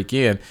may break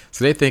in.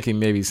 So they're thinking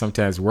maybe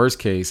sometimes worst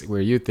case,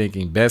 where you're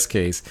thinking best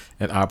case,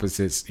 and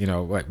opposites.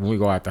 Like when we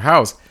go out the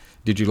house,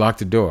 did you lock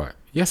the door?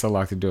 Yes, I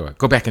locked the door.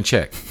 Go back and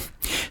check.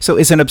 So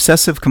is an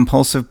obsessive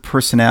compulsive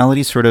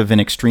personality sort of an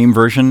extreme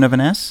version of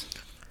an S?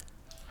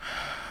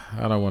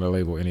 I don't want to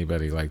label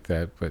anybody like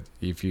that, but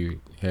if you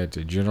had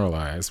to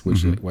generalize,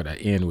 which is what an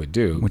N would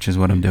do, which is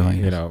what I'm doing,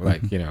 you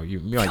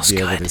might be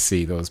able to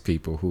see those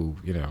people who,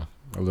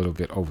 a little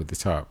bit over the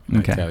top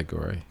in that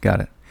category. Got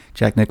it.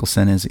 Jack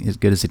Nicholson is as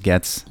good as it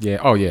gets. Yeah.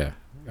 Oh yeah.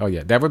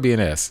 That would be an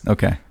S.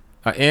 Okay.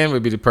 An N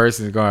would be the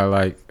person who's going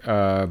like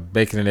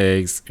bacon and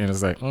eggs, and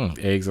it's like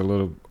eggs are a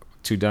little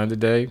too done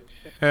today.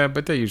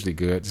 But they're usually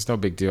good. It's no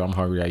big deal. I'm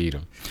hungry. I eat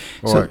them.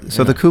 Or,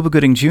 so the Cuba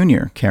Gooding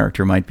Jr.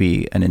 character might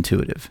be an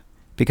intuitive,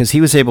 because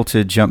he was able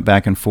to jump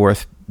back and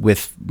forth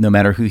with no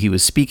matter who he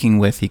was speaking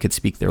with. He could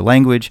speak their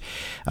language.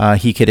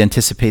 He could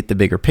anticipate the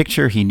bigger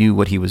picture. He knew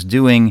what he was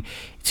doing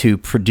to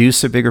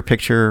produce a bigger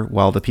picture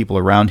while the people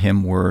around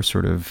him were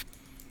sort of...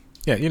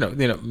 Yeah,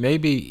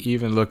 maybe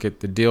even look at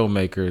the deal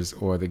makers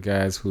or the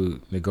guys who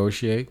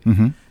negotiate.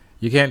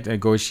 You can't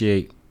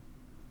negotiate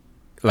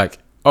like,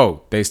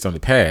 based on the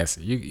past.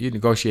 You're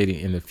negotiating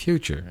in the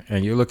future,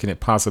 and you're looking at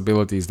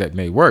possibilities that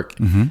may work.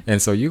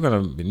 And so you're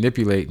going to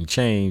manipulate and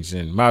change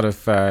and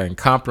modify and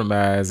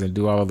compromise and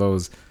do all of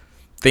those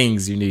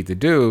things you need to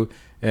do,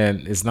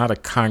 and it's not a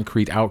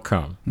concrete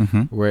outcome.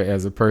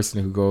 Whereas a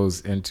person who goes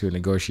into a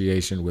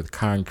negotiation with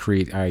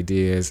concrete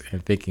ideas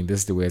and thinking this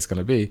is the way it's going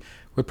to be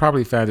would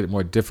probably find it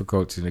more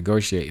difficult to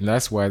negotiate. And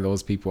that's why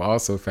those people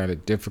also find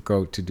it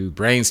difficult to do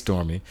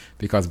brainstorming,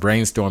 because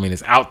brainstorming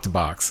is out the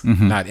box,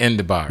 not in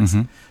the box.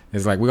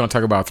 It's like, we're going to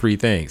talk about 3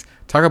 things.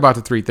 Talk about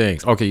the 3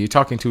 things. Okay, you're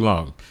talking too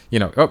long.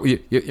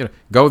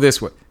 Go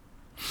this way.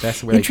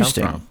 That's where they come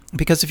from.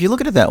 Because if you look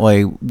at it that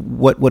way,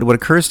 what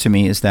occurs to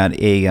me is that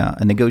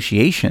a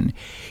negotiation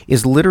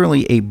is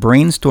literally a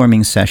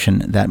brainstorming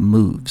session that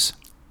moves.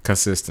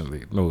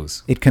 Consistently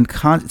moves. It can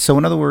so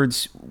in other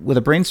words, with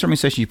a brainstorming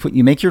session,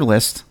 you make your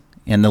list,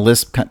 and the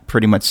list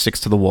pretty much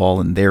sticks to the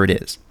wall, and there it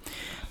is.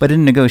 But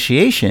in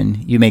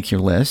negotiation, you make your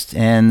list,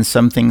 and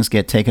some things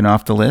get taken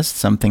off the list,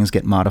 some things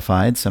get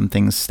modified, some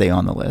things stay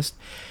on the list.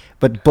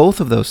 But both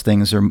of those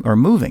things are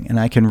moving, and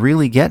I can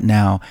really get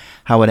now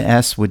how an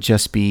S would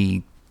just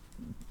be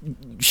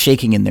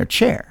shaking in their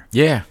chair.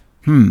 Yeah.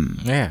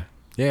 Yeah.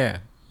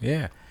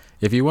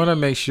 If you want to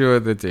make sure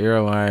that the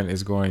airline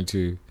is going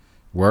to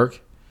work,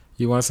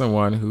 you want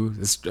someone who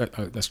is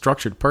a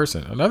structured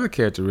person. Another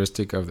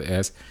characteristic of the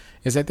S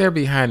is that they're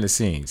behind the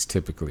scenes,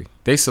 typically.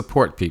 They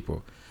support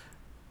people.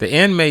 The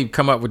N may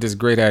come up with this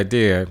great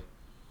idea,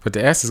 but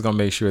the S is going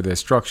to make sure there's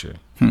structure.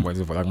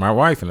 Like my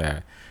wife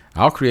and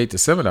I'll create the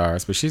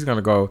seminars, but she's going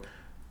to go,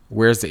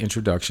 where's the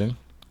introduction?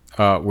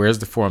 Where's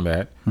the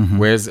format?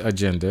 Where's the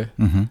agenda?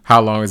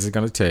 How long is it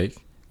going to take?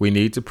 We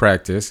need to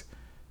practice.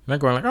 And I'm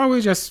going like,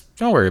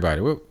 don't worry about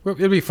it.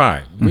 It'll be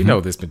fine. We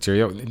know this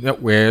material.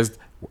 Where's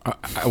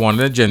I want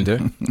an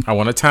agenda. I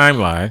want a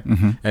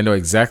timeline. And know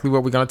exactly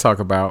what we're going to talk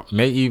about.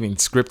 May even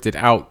script it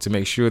out to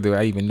make sure that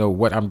I even know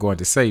what I'm going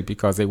to say,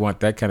 because they want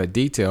that kind of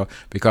detail.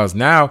 Because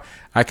now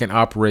I can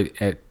operate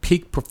at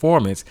peak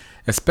performance,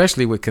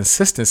 especially with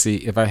consistency,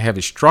 if I have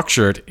it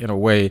structured in a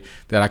way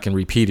that I can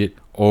repeat it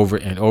over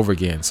and over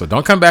again. So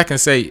don't come back and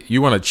say,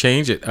 you want to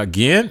change it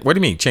again? What do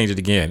you mean change it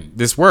again?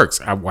 This works.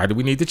 Why do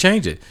we need to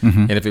change it?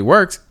 And if it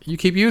works, you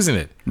keep using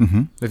it.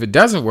 If it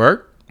doesn't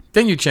work,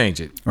 then you change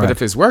it. Right. But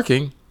if it's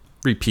working,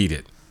 repeat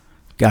it.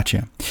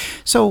 Gotcha.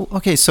 So,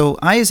 okay, so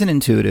I, as an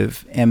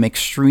intuitive, am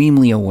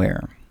extremely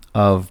aware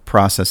of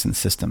process and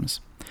systems.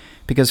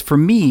 Because for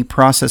me,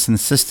 process and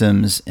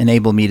systems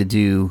enable me to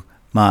do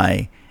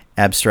my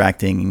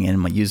abstracting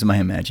and my using my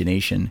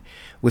imagination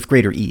with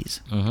greater ease.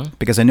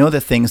 Because I know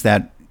that things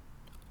that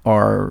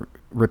are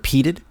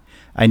repeated,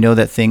 I know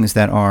that things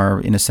that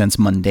are, in a sense,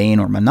 mundane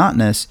or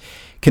monotonous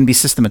can be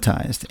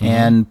systematized.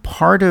 And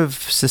part of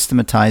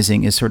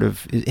systematizing is sort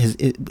of,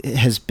 it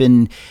has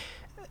been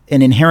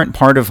an inherent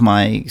part of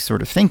my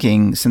sort of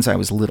thinking since I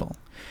was little.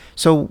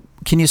 So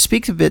can you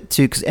speak a bit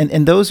to,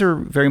 and those are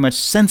very much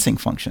sensing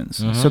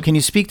functions. So can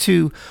you speak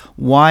to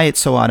why it's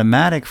so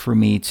automatic for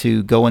me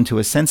to go into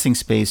a sensing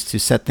space to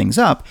set things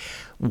up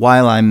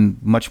while I'm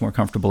much more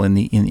comfortable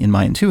in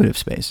my intuitive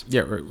space?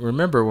 Yeah,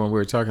 remember when we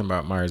were talking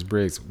about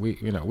Myers-Briggs, we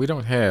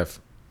don't have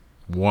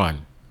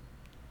one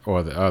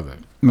or the other.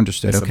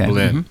 Understood. It's okay. a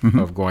blend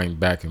of going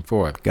back and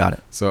forth. Got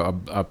it.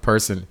 So a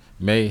person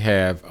may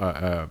have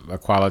a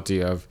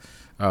quality of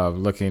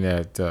looking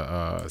at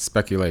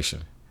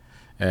speculation,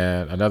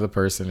 and another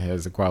person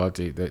has a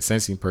quality, the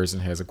sensing person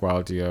has a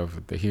quality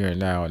of the here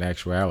and now and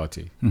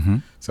actuality.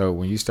 So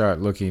when you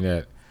start looking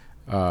at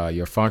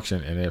your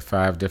function, and there are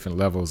 5 different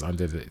levels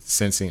under the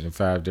sensing and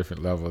 5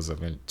 different levels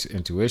of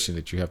intuition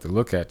that you have to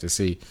look at to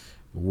see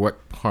what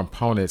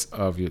components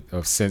of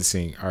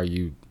sensing are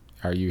you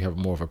have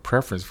more of a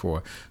preference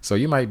for. So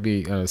you might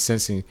be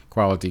sensing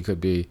quality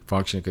could be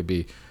function could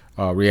be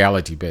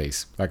reality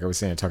based, like I was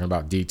saying, talking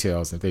about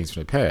details and things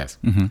from the past.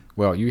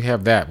 Well, you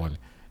have that one,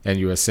 and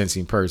you're a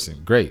sensing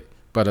person. Great.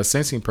 But a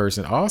sensing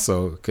person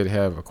also could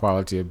have a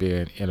quality of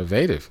being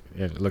innovative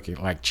and looking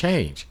like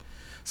change.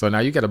 So now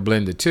you got to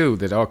blend the two,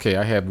 that, okay,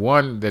 I have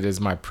one that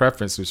is my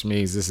preference, which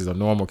means this is a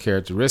normal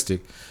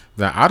characteristic.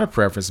 The outer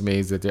preference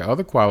means that there are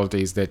other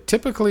qualities that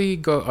typically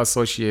go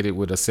associated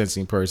with a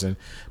sensing person.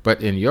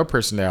 But in your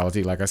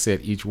personality, like I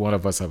said, each one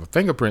of us have a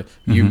fingerprint.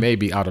 You may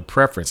be out of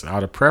preference.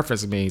 Out of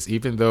preference means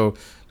even though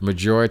the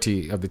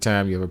majority of the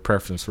time you have a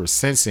preference for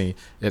sensing,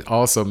 it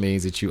also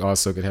means that you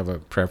also could have a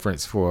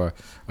preference for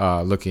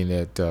looking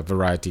at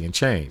variety and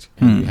change.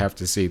 And you have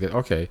to see that,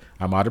 okay,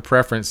 I'm out of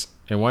preference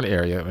in one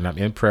area and I'm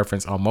in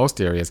preference on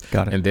most areas.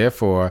 Got it. And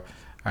therefore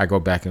I go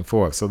back and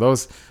forth. So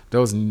those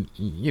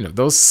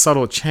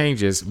subtle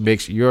changes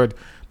makes your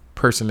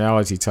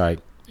personality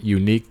type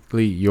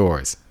uniquely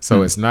yours.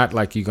 So it's not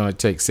like you're going to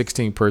take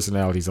 16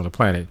 personalities on the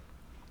planet,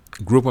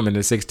 group them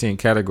into 16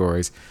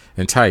 categories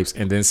and types,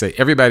 and then say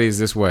everybody is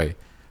this way.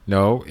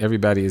 No,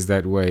 everybody is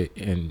that way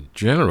in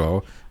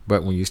general.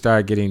 But when you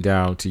start getting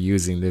down to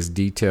using this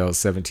detailed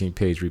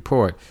 17-page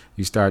report,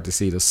 you start to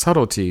see the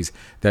subtleties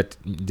that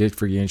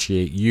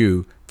differentiate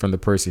you from the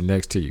person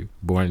next to you.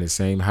 Born in the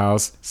same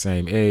house,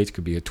 same age,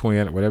 could be a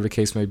twin, whatever the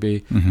case may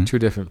be, 2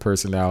 different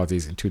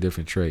personalities and 2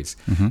 different traits.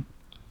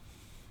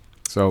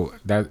 So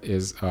that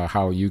is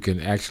how you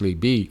can actually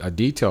be a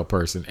detailed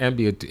person and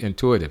be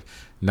intuitive.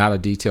 Not a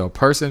detailed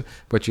person,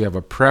 but you have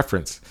a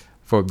preference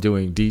for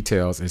doing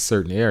details in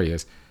certain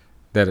areas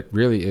that it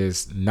really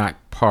is not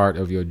part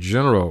of your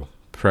general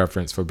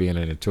preference for being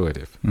an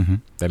intuitive.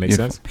 That makes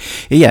sense?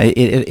 Yeah,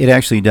 it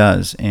actually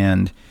does.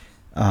 And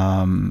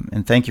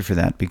thank you for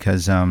that,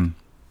 because not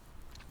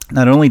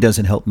only does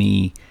it help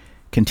me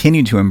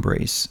continue to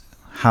embrace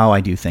how I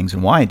do things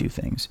and why I do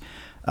things,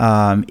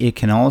 it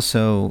can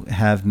also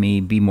have me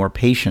be more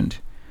patient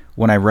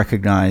when I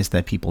recognize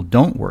that people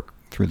don't work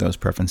through those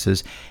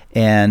preferences,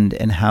 and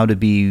how to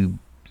be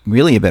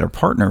really a better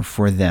partner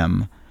for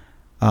them,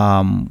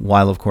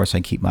 while, of course, I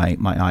keep my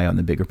eye on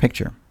the bigger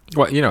picture.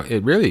 Well,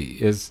 it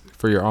really is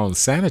for your own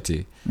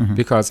sanity,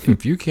 because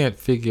if you can't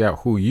figure out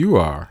who you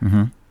are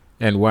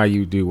and why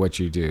you do what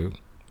you do,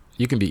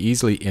 you can be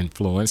easily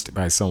influenced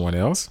by someone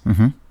else,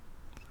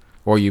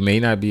 or you may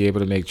not be able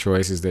to make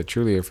choices that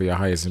truly are for your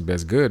highest and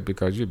best good,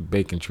 because you're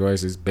making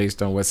choices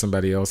based on what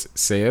somebody else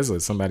says or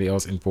somebody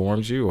else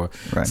informs you or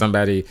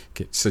somebody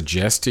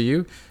suggests to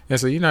you. And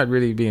so you're not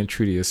really being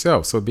true to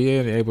yourself. So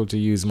being able to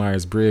use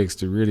Myers-Briggs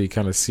to really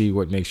kind of see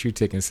what makes you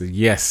tick and say,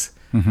 yes,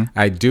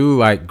 I do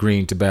like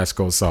green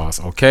Tabasco sauce,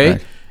 okay?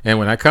 Right. And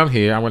when I come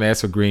here, I want to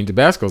ask for green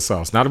Tabasco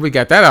sauce. Now that we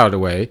got that out of the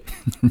way,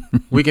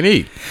 we can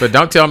eat. But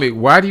don't tell me,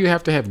 why do you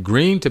have to have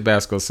green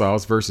Tabasco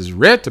sauce versus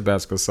red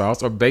Tabasco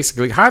sauce, or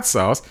basically hot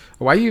sauce?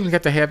 Why do you even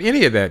have to have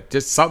any of that?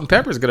 Just salt and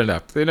pepper is good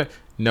enough.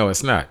 No,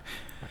 it's not.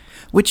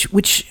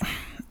 Which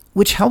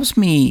helps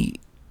me,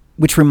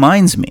 which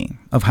reminds me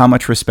of how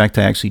much respect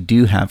I actually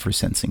do have for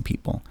sensing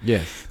people.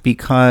 Yes.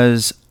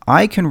 Because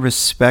I can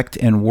respect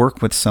and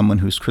work with someone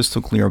who's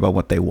crystal clear about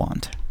what they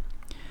want.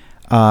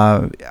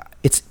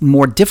 it's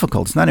more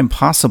difficult. It's not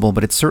impossible,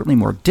 but it's certainly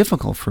more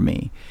difficult for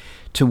me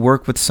to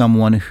work with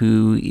someone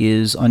who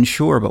is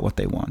unsure about what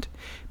they want.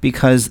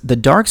 Because the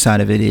dark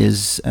side of it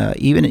is,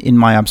 even in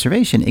my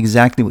observation,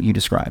 exactly what you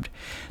described,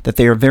 that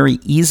they are very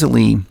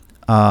easily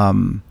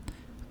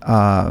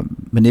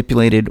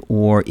manipulated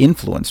or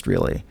influenced,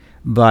 really,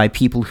 by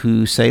people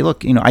who say,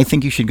 look, I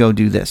think you should go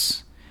do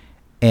this.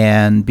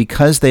 And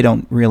because they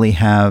don't really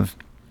have,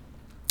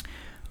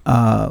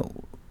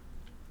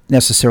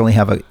 necessarily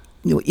have a,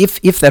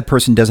 if that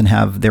person doesn't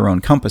have their own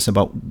compass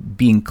about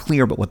being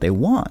clear about what they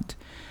want,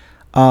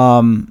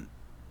 the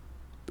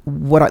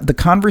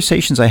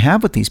conversations I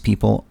have with these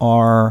people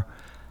are,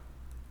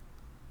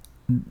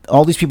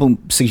 all these people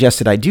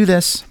suggested I do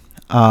this.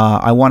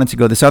 I wanted to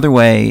go this other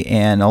way,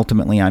 and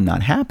ultimately I'm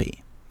not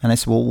happy. And I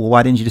said, well,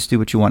 why didn't you just do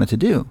what you wanted to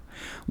do?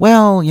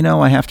 Well,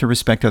 I have to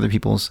respect other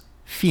people's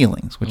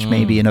feelings, which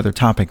may be another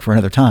topic for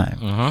another time.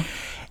 Uh-huh.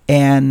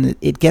 And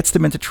it gets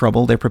them into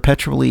trouble. They're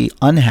perpetually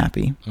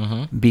unhappy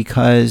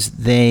because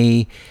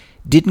they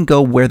didn't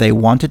go where they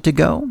wanted to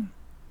go.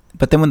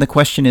 But then when the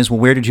question is, well,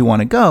 where did you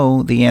want to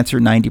go? The answer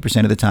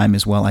 90% of the time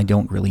is, well, I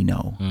don't really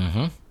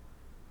know.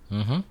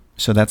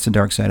 So that's the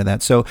dark side of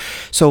that. So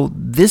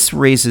this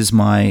raises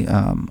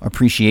my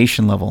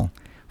appreciation level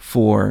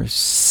for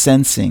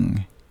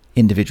sensing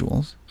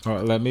individuals.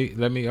 Let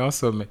me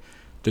also make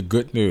the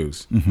good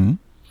news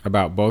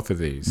about both of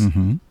these.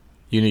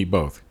 You need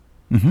both.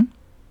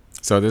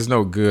 So there's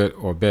no good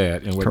or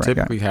bad. And what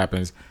typically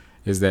happens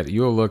is that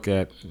you'll look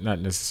at, not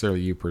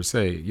necessarily you per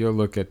se, you'll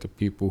look at the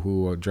people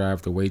who will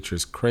drive the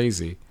waitress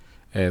crazy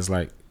as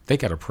like, they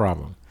got a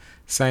problem.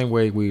 Same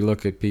way we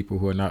look at people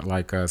who are not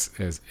like us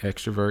as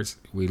extroverts,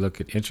 we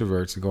look at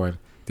introverts going,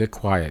 they're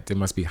quiet, they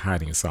must be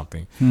hiding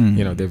something.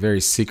 They're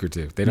very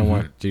secretive. They don't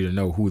want you to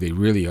know who they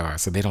really are,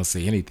 so they don't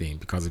say anything,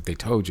 because if they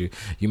told you,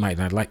 you might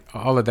not like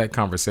all of that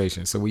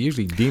conversation. So we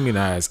usually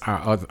demonize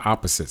our other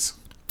opposites.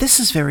 This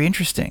is very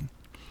interesting.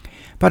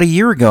 About a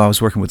year ago, I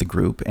was working with a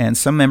group, and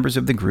some members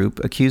of the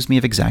group accused me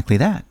of exactly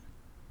that.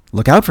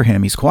 Look out for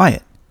him, he's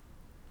quiet.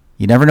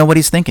 You never know what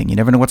he's thinking. You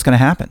never know what's going to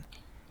happen.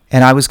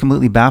 And I was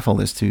completely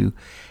baffled as to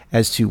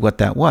what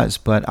that was.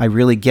 But I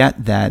really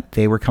get that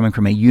they were coming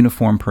from a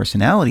uniform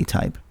personality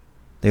type.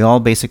 They all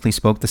basically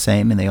spoke the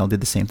same, and they all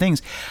did the same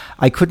things.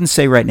 I couldn't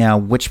say right now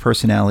which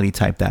personality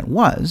type that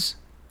was,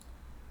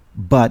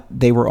 but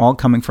they were all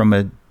coming from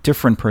a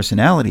different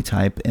personality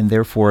type, and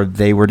therefore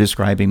they were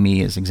describing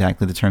me as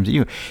exactly the terms that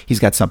you. He's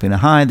got something to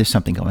hide. There's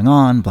something going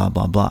on. Blah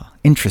blah blah.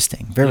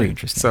 Interesting. Very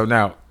interesting. So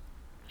now,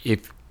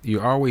 if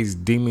you're always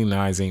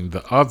demonizing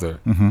the other,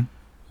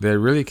 there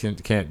really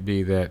can't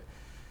be that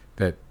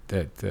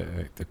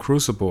the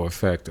crucible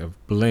effect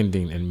of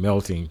blending and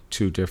melting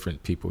two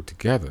different people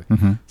together.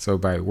 So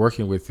by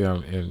working with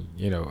them and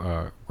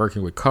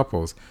working with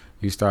couples,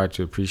 you start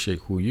to appreciate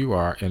who you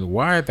are, and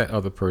why that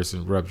other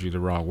person rubs you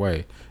the wrong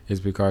way is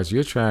because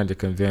you're trying to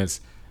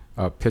convince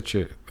a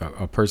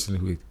person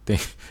who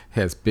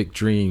has big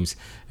dreams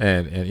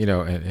and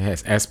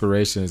has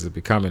aspirations of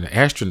becoming an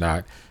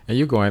astronaut, and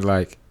you're going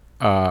like,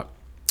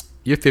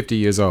 you're 50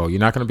 years old. You're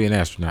not going to be an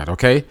astronaut,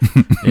 okay?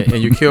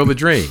 and you kill the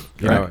dream.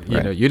 You know,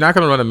 you're not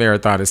going to run a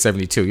marathon at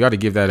 72. You ought to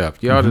give that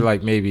up. You ought to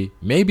like maybe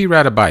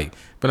ride a bike,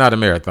 but not a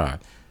marathon.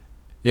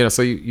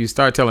 So you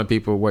start telling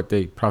people what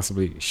they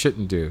possibly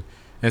shouldn't do.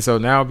 And so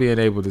now being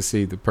able to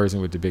see the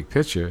person with the big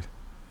picture,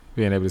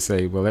 being able to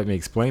say, well, let me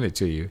explain it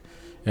to you.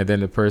 And then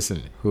the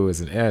person who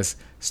is an S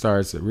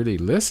starts to really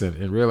listen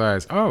and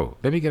realize, oh,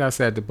 let me get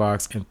outside the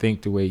box and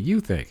think the way you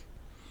think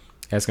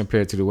as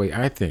compared to the way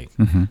I think.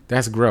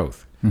 That's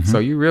growth. So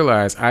you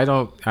realize I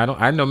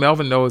know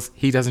Melvin knows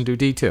he doesn't do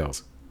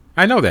details.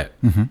 I know that.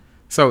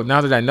 So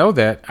now that I know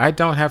that, I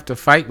don't have to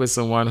fight with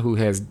someone who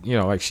has,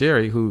 like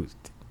Sherrie, who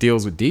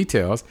deals with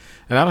details,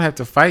 and I don't have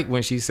to fight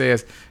when she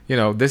says,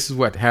 this is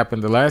what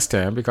happened the last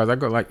time, because I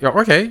go like,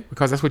 okay,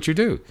 because that's what you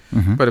do.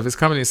 But if it's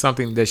coming to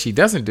something that she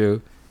doesn't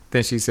do,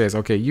 then she says,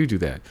 okay, you do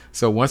that.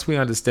 So once we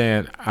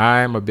understand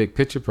I'm a big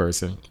picture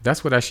person,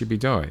 that's what I should be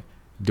doing.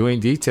 Doing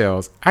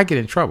details, I get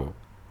in trouble.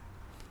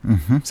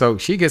 So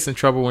she gets in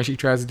trouble when she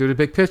tries to do the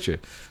big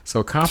picture.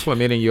 So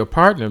complimenting your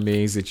partner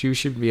means that you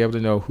should be able to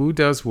know who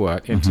does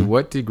what and to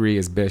what degree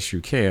as best you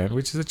can,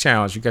 which is a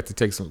challenge. You got to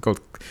take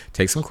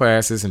some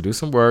classes and do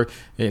some work,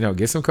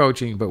 get some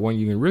coaching. But when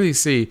you can really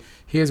see,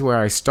 here's where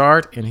I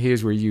start and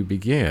here's where you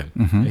begin.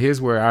 And here's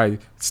where I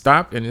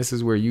stop and this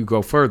is where you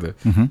go further.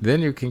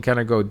 Then you can kind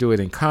of go do it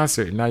in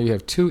concert. And now you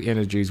have two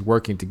energies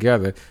working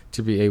together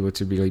to be able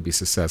to really be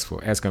successful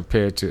as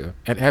compared to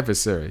an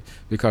adversary.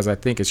 Because I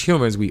think as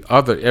humans, we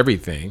other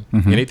everything.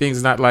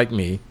 Anything's not like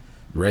me.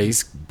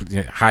 Race,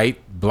 height,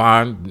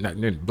 blonde,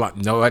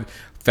 no,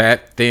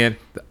 fat, thin.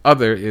 The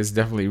other is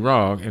definitely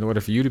wrong in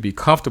order for you to be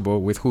comfortable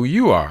with who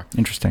you are.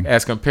 Interesting.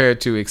 As compared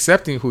to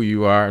accepting who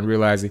you are and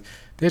realizing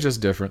they're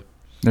just different.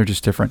 They're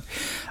just different.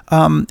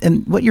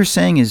 And what you're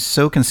saying is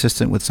so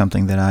consistent with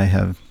something that I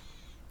have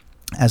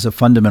as a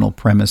fundamental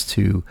premise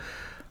to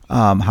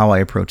how I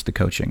approach the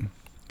coaching,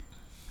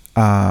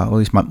 or at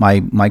least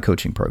my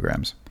coaching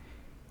programs,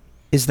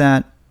 is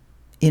that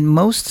in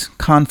most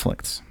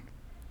conflicts,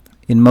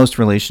 in most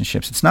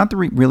relationships, it's not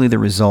really the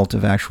result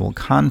of actual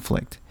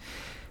conflict,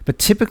 but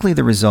typically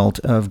the result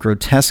of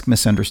grotesque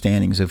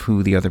misunderstandings of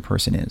who the other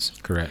person is.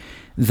 Correct.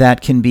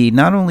 That can be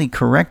not only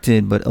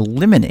corrected, but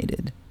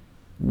eliminated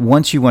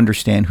once you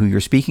understand who you're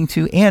speaking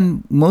to,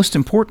 and most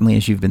importantly,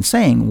 as you've been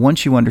saying,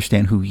 once you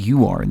understand who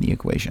you are in the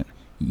equation.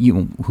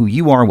 Who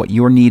you are, what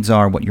your needs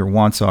are, what your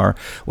wants are,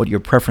 what your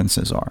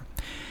preferences are.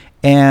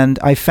 And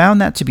I found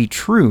that to be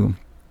true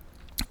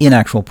in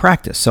actual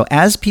practice. So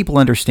as people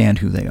understand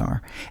who they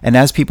are, and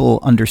as people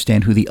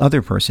understand who the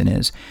other person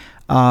is,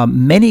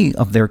 many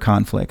of their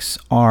conflicts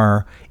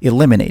are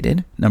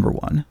eliminated, number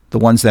one, the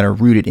ones that are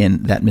rooted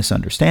in that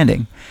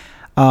misunderstanding.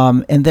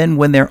 And then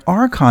when there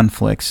are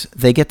conflicts,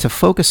 they get to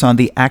focus on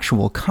the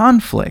actual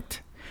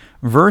conflict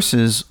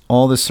versus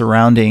all the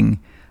surrounding,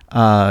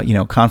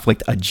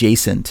 conflict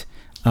adjacent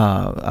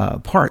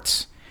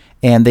parts.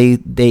 And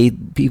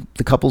the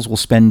couples will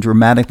spend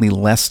dramatically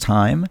less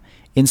time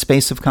in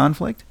space of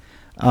conflict.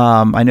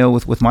 I know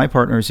with my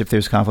partners, if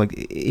there's conflict,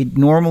 it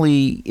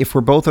normally, if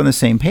we're both on the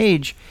same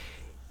page,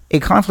 a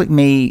conflict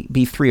may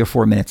be 3 or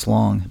 4 minutes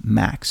long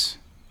max.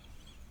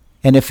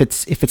 And if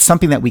it's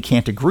something that we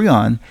can't agree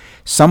on,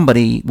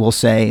 somebody will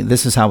say,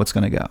 this is how it's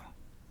going to go.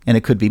 And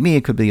it could be me,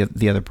 it could be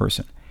the other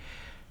person.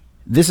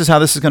 This is how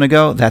this is going to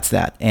go, that's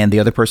that. And the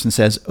other person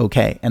says,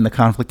 okay, and the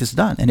conflict is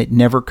done. And it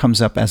never comes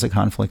up as a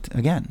conflict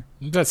again.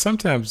 But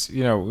sometimes,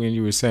 when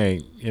you were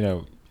saying,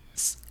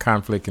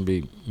 conflict can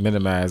be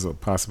minimized or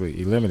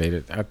possibly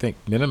eliminated, I think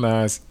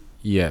minimized,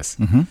 yes.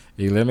 Mm-hmm.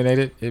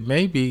 Eliminated, it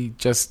may be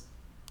just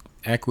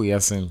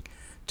acquiescing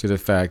to the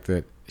fact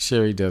that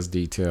Sherrie does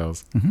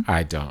details, mm-hmm.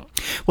 I don't.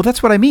 Well,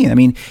 that's what I mean. I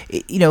mean,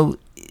 90%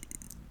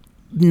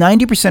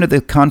 of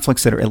the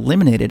conflicts that are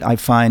eliminated, I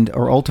find,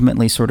 are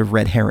ultimately sort of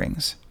red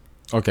herrings.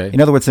 Okay.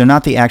 In other words, they're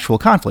not the actual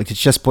conflict. It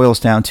just boils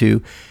down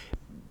to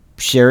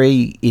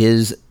Sherrie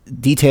is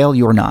detail,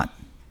 you're not.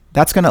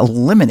 That's going to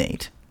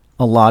eliminate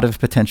a lot of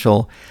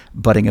potential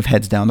butting of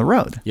heads down the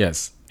road.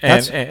 Yes.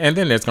 And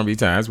then there's going to be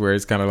times where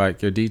it's kind of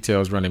like your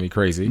detail's running me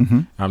crazy.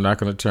 Mm-hmm. I'm not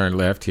going to turn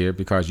left here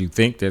because you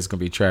think there's going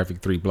to be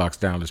traffic 3 blocks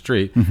down the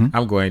street. Mm-hmm.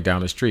 I'm going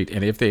down the street.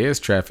 And if there is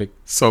traffic,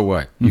 so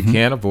what? You Mm-hmm.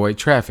 can't avoid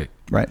traffic.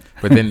 Right.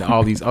 But then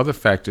all these other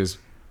factors,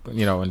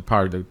 and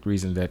part of the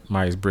reason that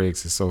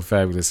Myers-Briggs is so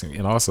fabulous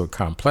and also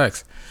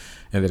complex,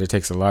 and that it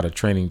takes a lot of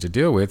training to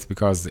deal with,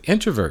 because the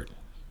introvert,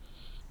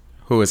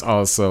 who is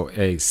also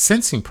a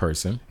sensing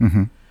person,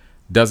 mm-hmm.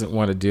 doesn't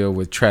want to deal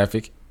with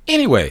traffic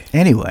anyway.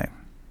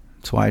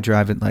 That's why I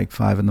drive at like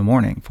 4 in the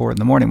morning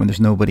when there's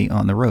nobody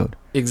on the road.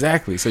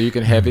 Exactly. So you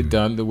can have it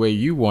done the way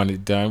you want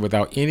it done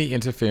without any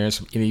interference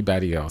from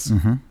anybody else.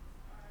 Mm-hmm.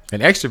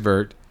 An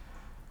extrovert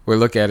will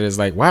look at it as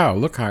like, wow,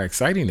 look how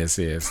exciting this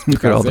is.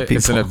 Look at all the people.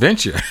 It's an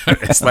adventure.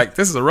 It's like,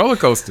 this is a roller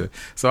coaster.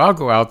 So I'll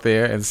go out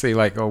there and say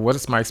like, oh, what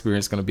is my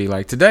experience going to be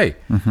like today?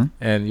 Mm-hmm.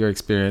 And your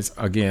experience,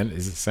 again,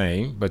 is the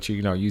same. But,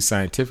 you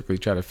scientifically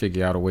try to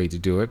figure out a way to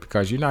do it,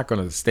 because you're not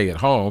going to stay at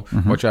home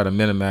mm-hmm. or try to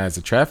minimize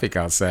the traffic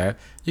outside.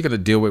 You're going to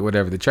deal with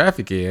whatever the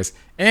traffic is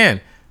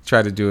and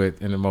try to do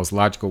it in the most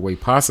logical way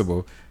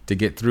possible to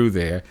get through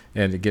there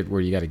and to get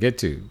where you got to get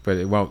to. But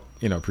it won't,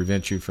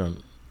 prevent you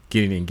from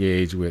getting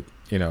engaged with,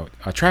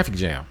 a traffic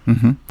jam.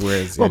 Mm-hmm.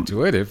 Whereas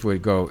intuitive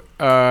would go,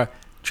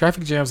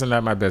 traffic jams are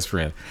not my best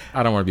friend.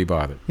 I don't want to be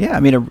bothered. Yeah, I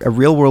mean, a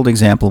real world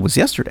example was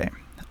yesterday.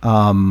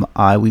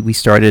 We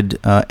started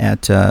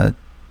at, what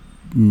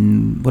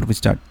did we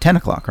start? 10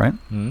 o'clock, right?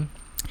 Mm-hmm.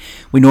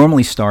 We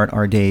normally start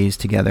our days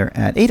together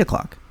at 8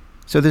 o'clock.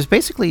 So there's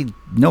basically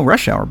no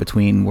rush hour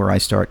between where I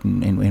start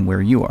and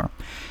where you are.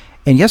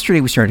 And yesterday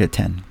we started at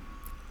 10.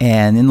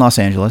 And in Los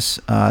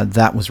Angeles,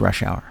 that was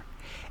rush hour.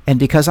 And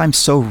because I'm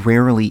so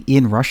rarely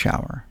in rush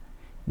hour,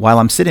 while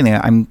I'm sitting there,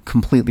 I'm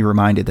completely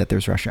reminded that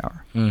there's rush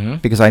hour. Mm-hmm.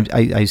 Because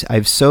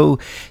I've so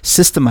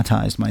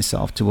systematized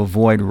myself to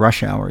avoid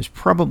rush hours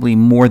probably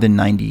more than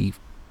 95%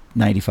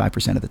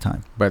 of the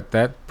time. But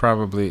that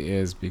probably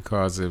is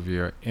because of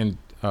your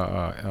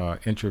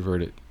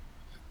introverted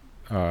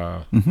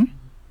mm-hmm.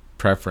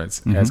 preference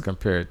mm-hmm. as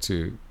compared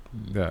to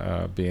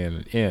the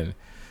being in.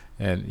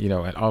 And,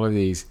 and all of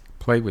these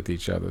play with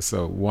each other.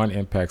 So one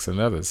impacts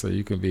another. So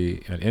you can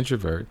be an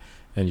introvert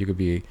and you could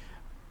be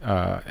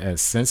a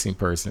sensing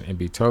person and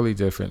be totally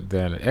different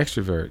than an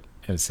extrovert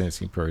and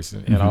sensing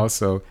person. Mm-hmm. And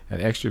also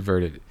an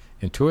extroverted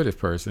intuitive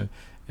person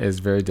is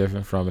very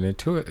different from an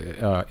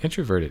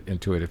introverted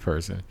intuitive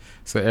person.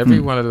 So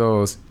every one of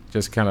those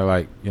just kind of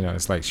like,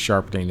 it's like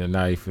sharpening the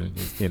knife, and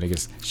it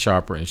gets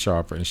sharper and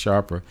sharper and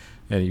sharper.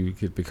 And you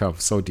could become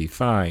so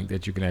defined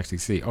that you can actually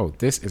see, oh,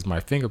 this is my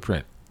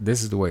fingerprint.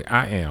 This is the way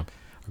I am,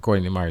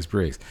 according to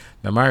Myers-Briggs.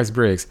 Now,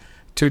 Myers-Briggs,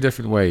 2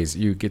 different ways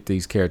you get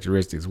these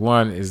characteristics.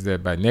 One is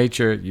that by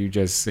nature, you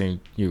just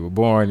seem you were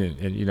born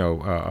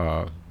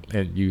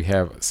and you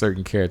have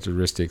certain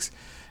characteristics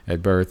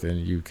at birth,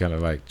 and you kind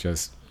of like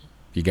just,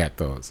 you got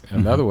those. Mm-hmm.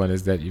 Another one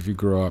is that if you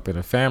grow up in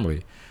a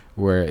family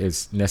where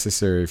it's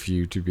necessary for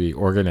you to be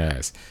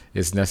organized,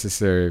 it's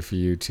necessary for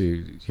you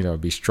to,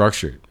 be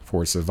structured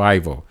for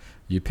survival.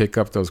 You pick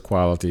up those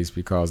qualities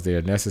because they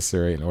are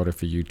necessary in order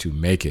for you to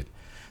make it.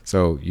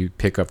 So you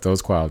pick up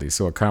those qualities.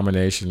 So a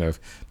combination of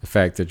the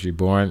fact that you're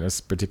born a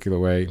particular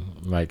way,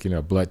 like,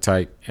 blood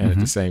type, and at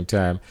the same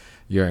time,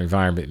 your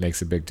environment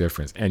makes a big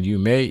difference. And you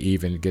may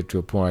even get to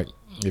a point,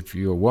 if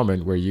you're a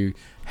woman, where you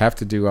have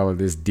to do all of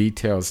this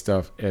detailed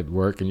stuff at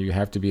work, and you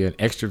have to be an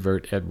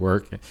extrovert at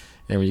work.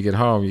 And when you get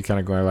home, you kind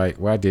of going like,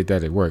 well, I did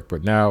that at work,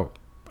 but now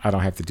I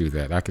don't have to do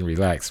that. I can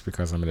relax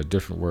because I'm in a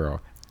different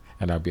world,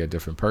 and I'll be a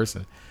different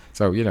person.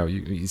 So,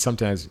 you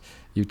sometimes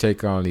you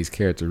take on these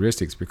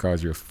characteristics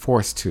because you're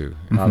forced to,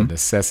 out of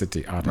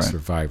necessity, out of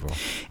survival.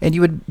 And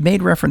you had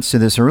made reference to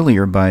this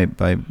earlier by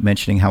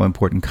mentioning how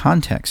important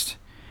context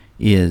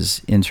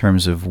is in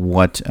terms of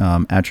what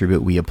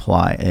attribute we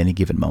apply at any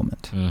given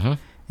moment. Mm-hmm.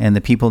 And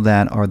the people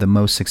that are the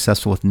most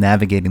successful with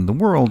navigating the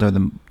world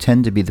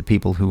tend to be the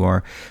people who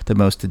are the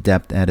most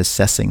adept at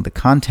assessing the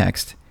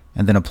context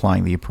and then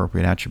applying the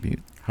appropriate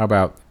attribute. How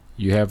about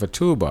you have a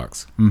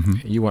toolbox?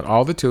 Mm-hmm. You want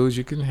all the tools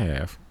you can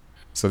have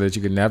so that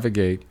you can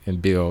navigate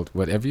and build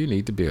whatever you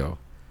need to build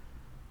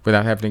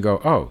without having to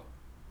go, oh,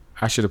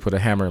 I should have put a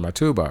hammer in my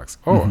toolbox.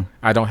 Or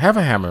I don't have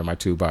a hammer in my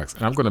toolbox,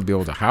 and I'm going to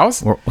build a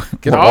house.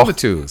 Get all the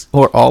tools.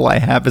 Or all I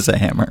have is a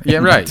hammer. Yeah,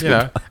 right.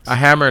 A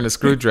hammer and a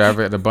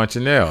screwdriver and a bunch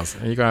of nails.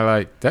 And you're going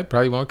like, that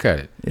probably won't cut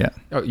it. Yeah.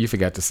 Oh, you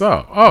forgot the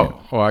saw.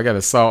 Oh, I got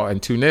a saw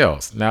and 2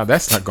 nails. Now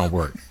that's not going to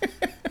work.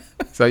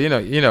 So,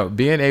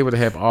 being able to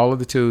have all of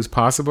the tools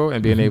possible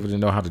and being able to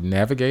know how to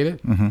navigate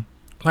it,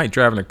 like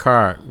driving a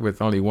car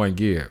with only one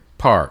gear.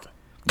 Park.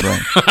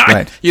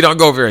 Right. You don't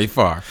go very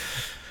far.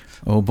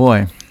 Oh,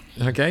 boy.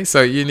 Okay,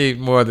 so you need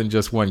more than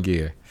just one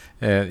gear.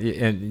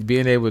 And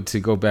being able to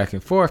go back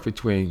and forth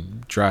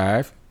between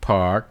drive,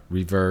 park,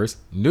 reverse,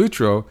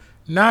 neutral,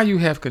 now you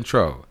have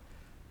control.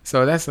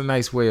 So that's a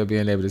nice way of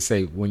being able to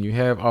say, when you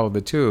have all of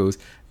the tools,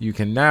 you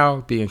can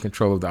now be in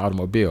control of the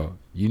automobile.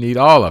 You need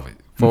all of it.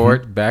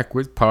 Forward,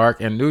 backwards, park,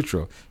 and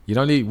neutral. You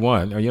don't need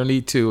one, or you don't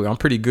need two. I'm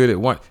pretty good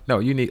at one. No,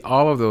 you need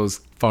all of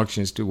those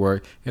functions to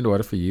work in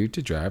order for you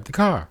to drive the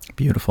car.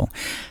 Beautiful.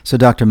 So,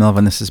 Dr.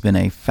 Melvin, this has been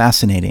a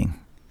fascinating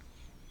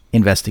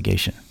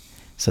investigation.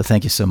 So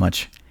thank you so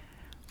much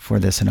for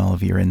this and all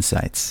of your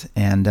insights.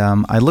 And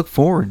I look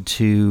forward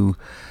to,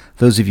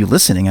 those of you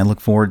listening,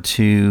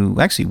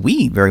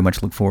 we very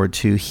much look forward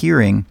to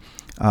hearing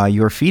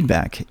your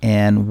feedback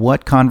and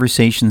what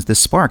conversations this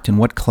sparked and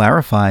what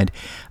clarified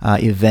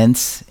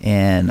events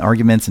and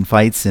arguments and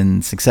fights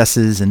and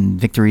successes and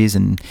victories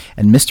and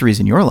mysteries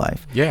in your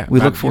life. Yeah. We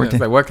look forward to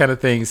like what kind of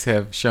things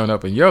have shown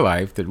up in your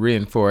life that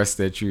reinforce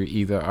that you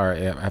either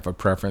have a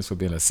preference for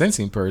being a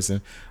sensing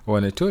person or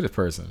an intuitive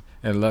person,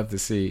 and love to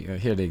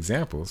hear the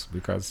examples,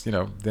 because,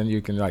 then you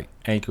can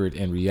anchor it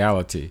in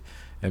reality.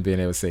 And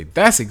being able to say,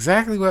 that's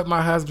exactly what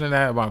my husband and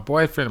I, my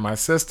boyfriend, my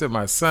sister,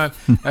 my son,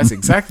 that's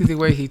exactly the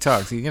way he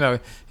talks.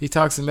 He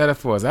talks in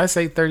metaphors. I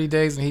say 30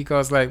 days, and he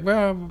goes like,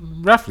 well,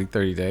 roughly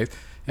 30 days.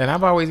 And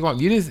I've always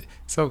wanted you to.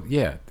 So,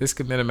 yeah, this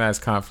could minimize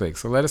conflict.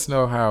 So let us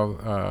know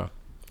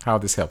how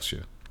this helps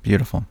you.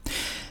 Beautiful.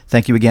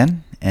 Thank you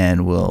again,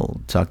 and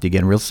we'll talk to you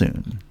again real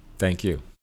soon. Thank you.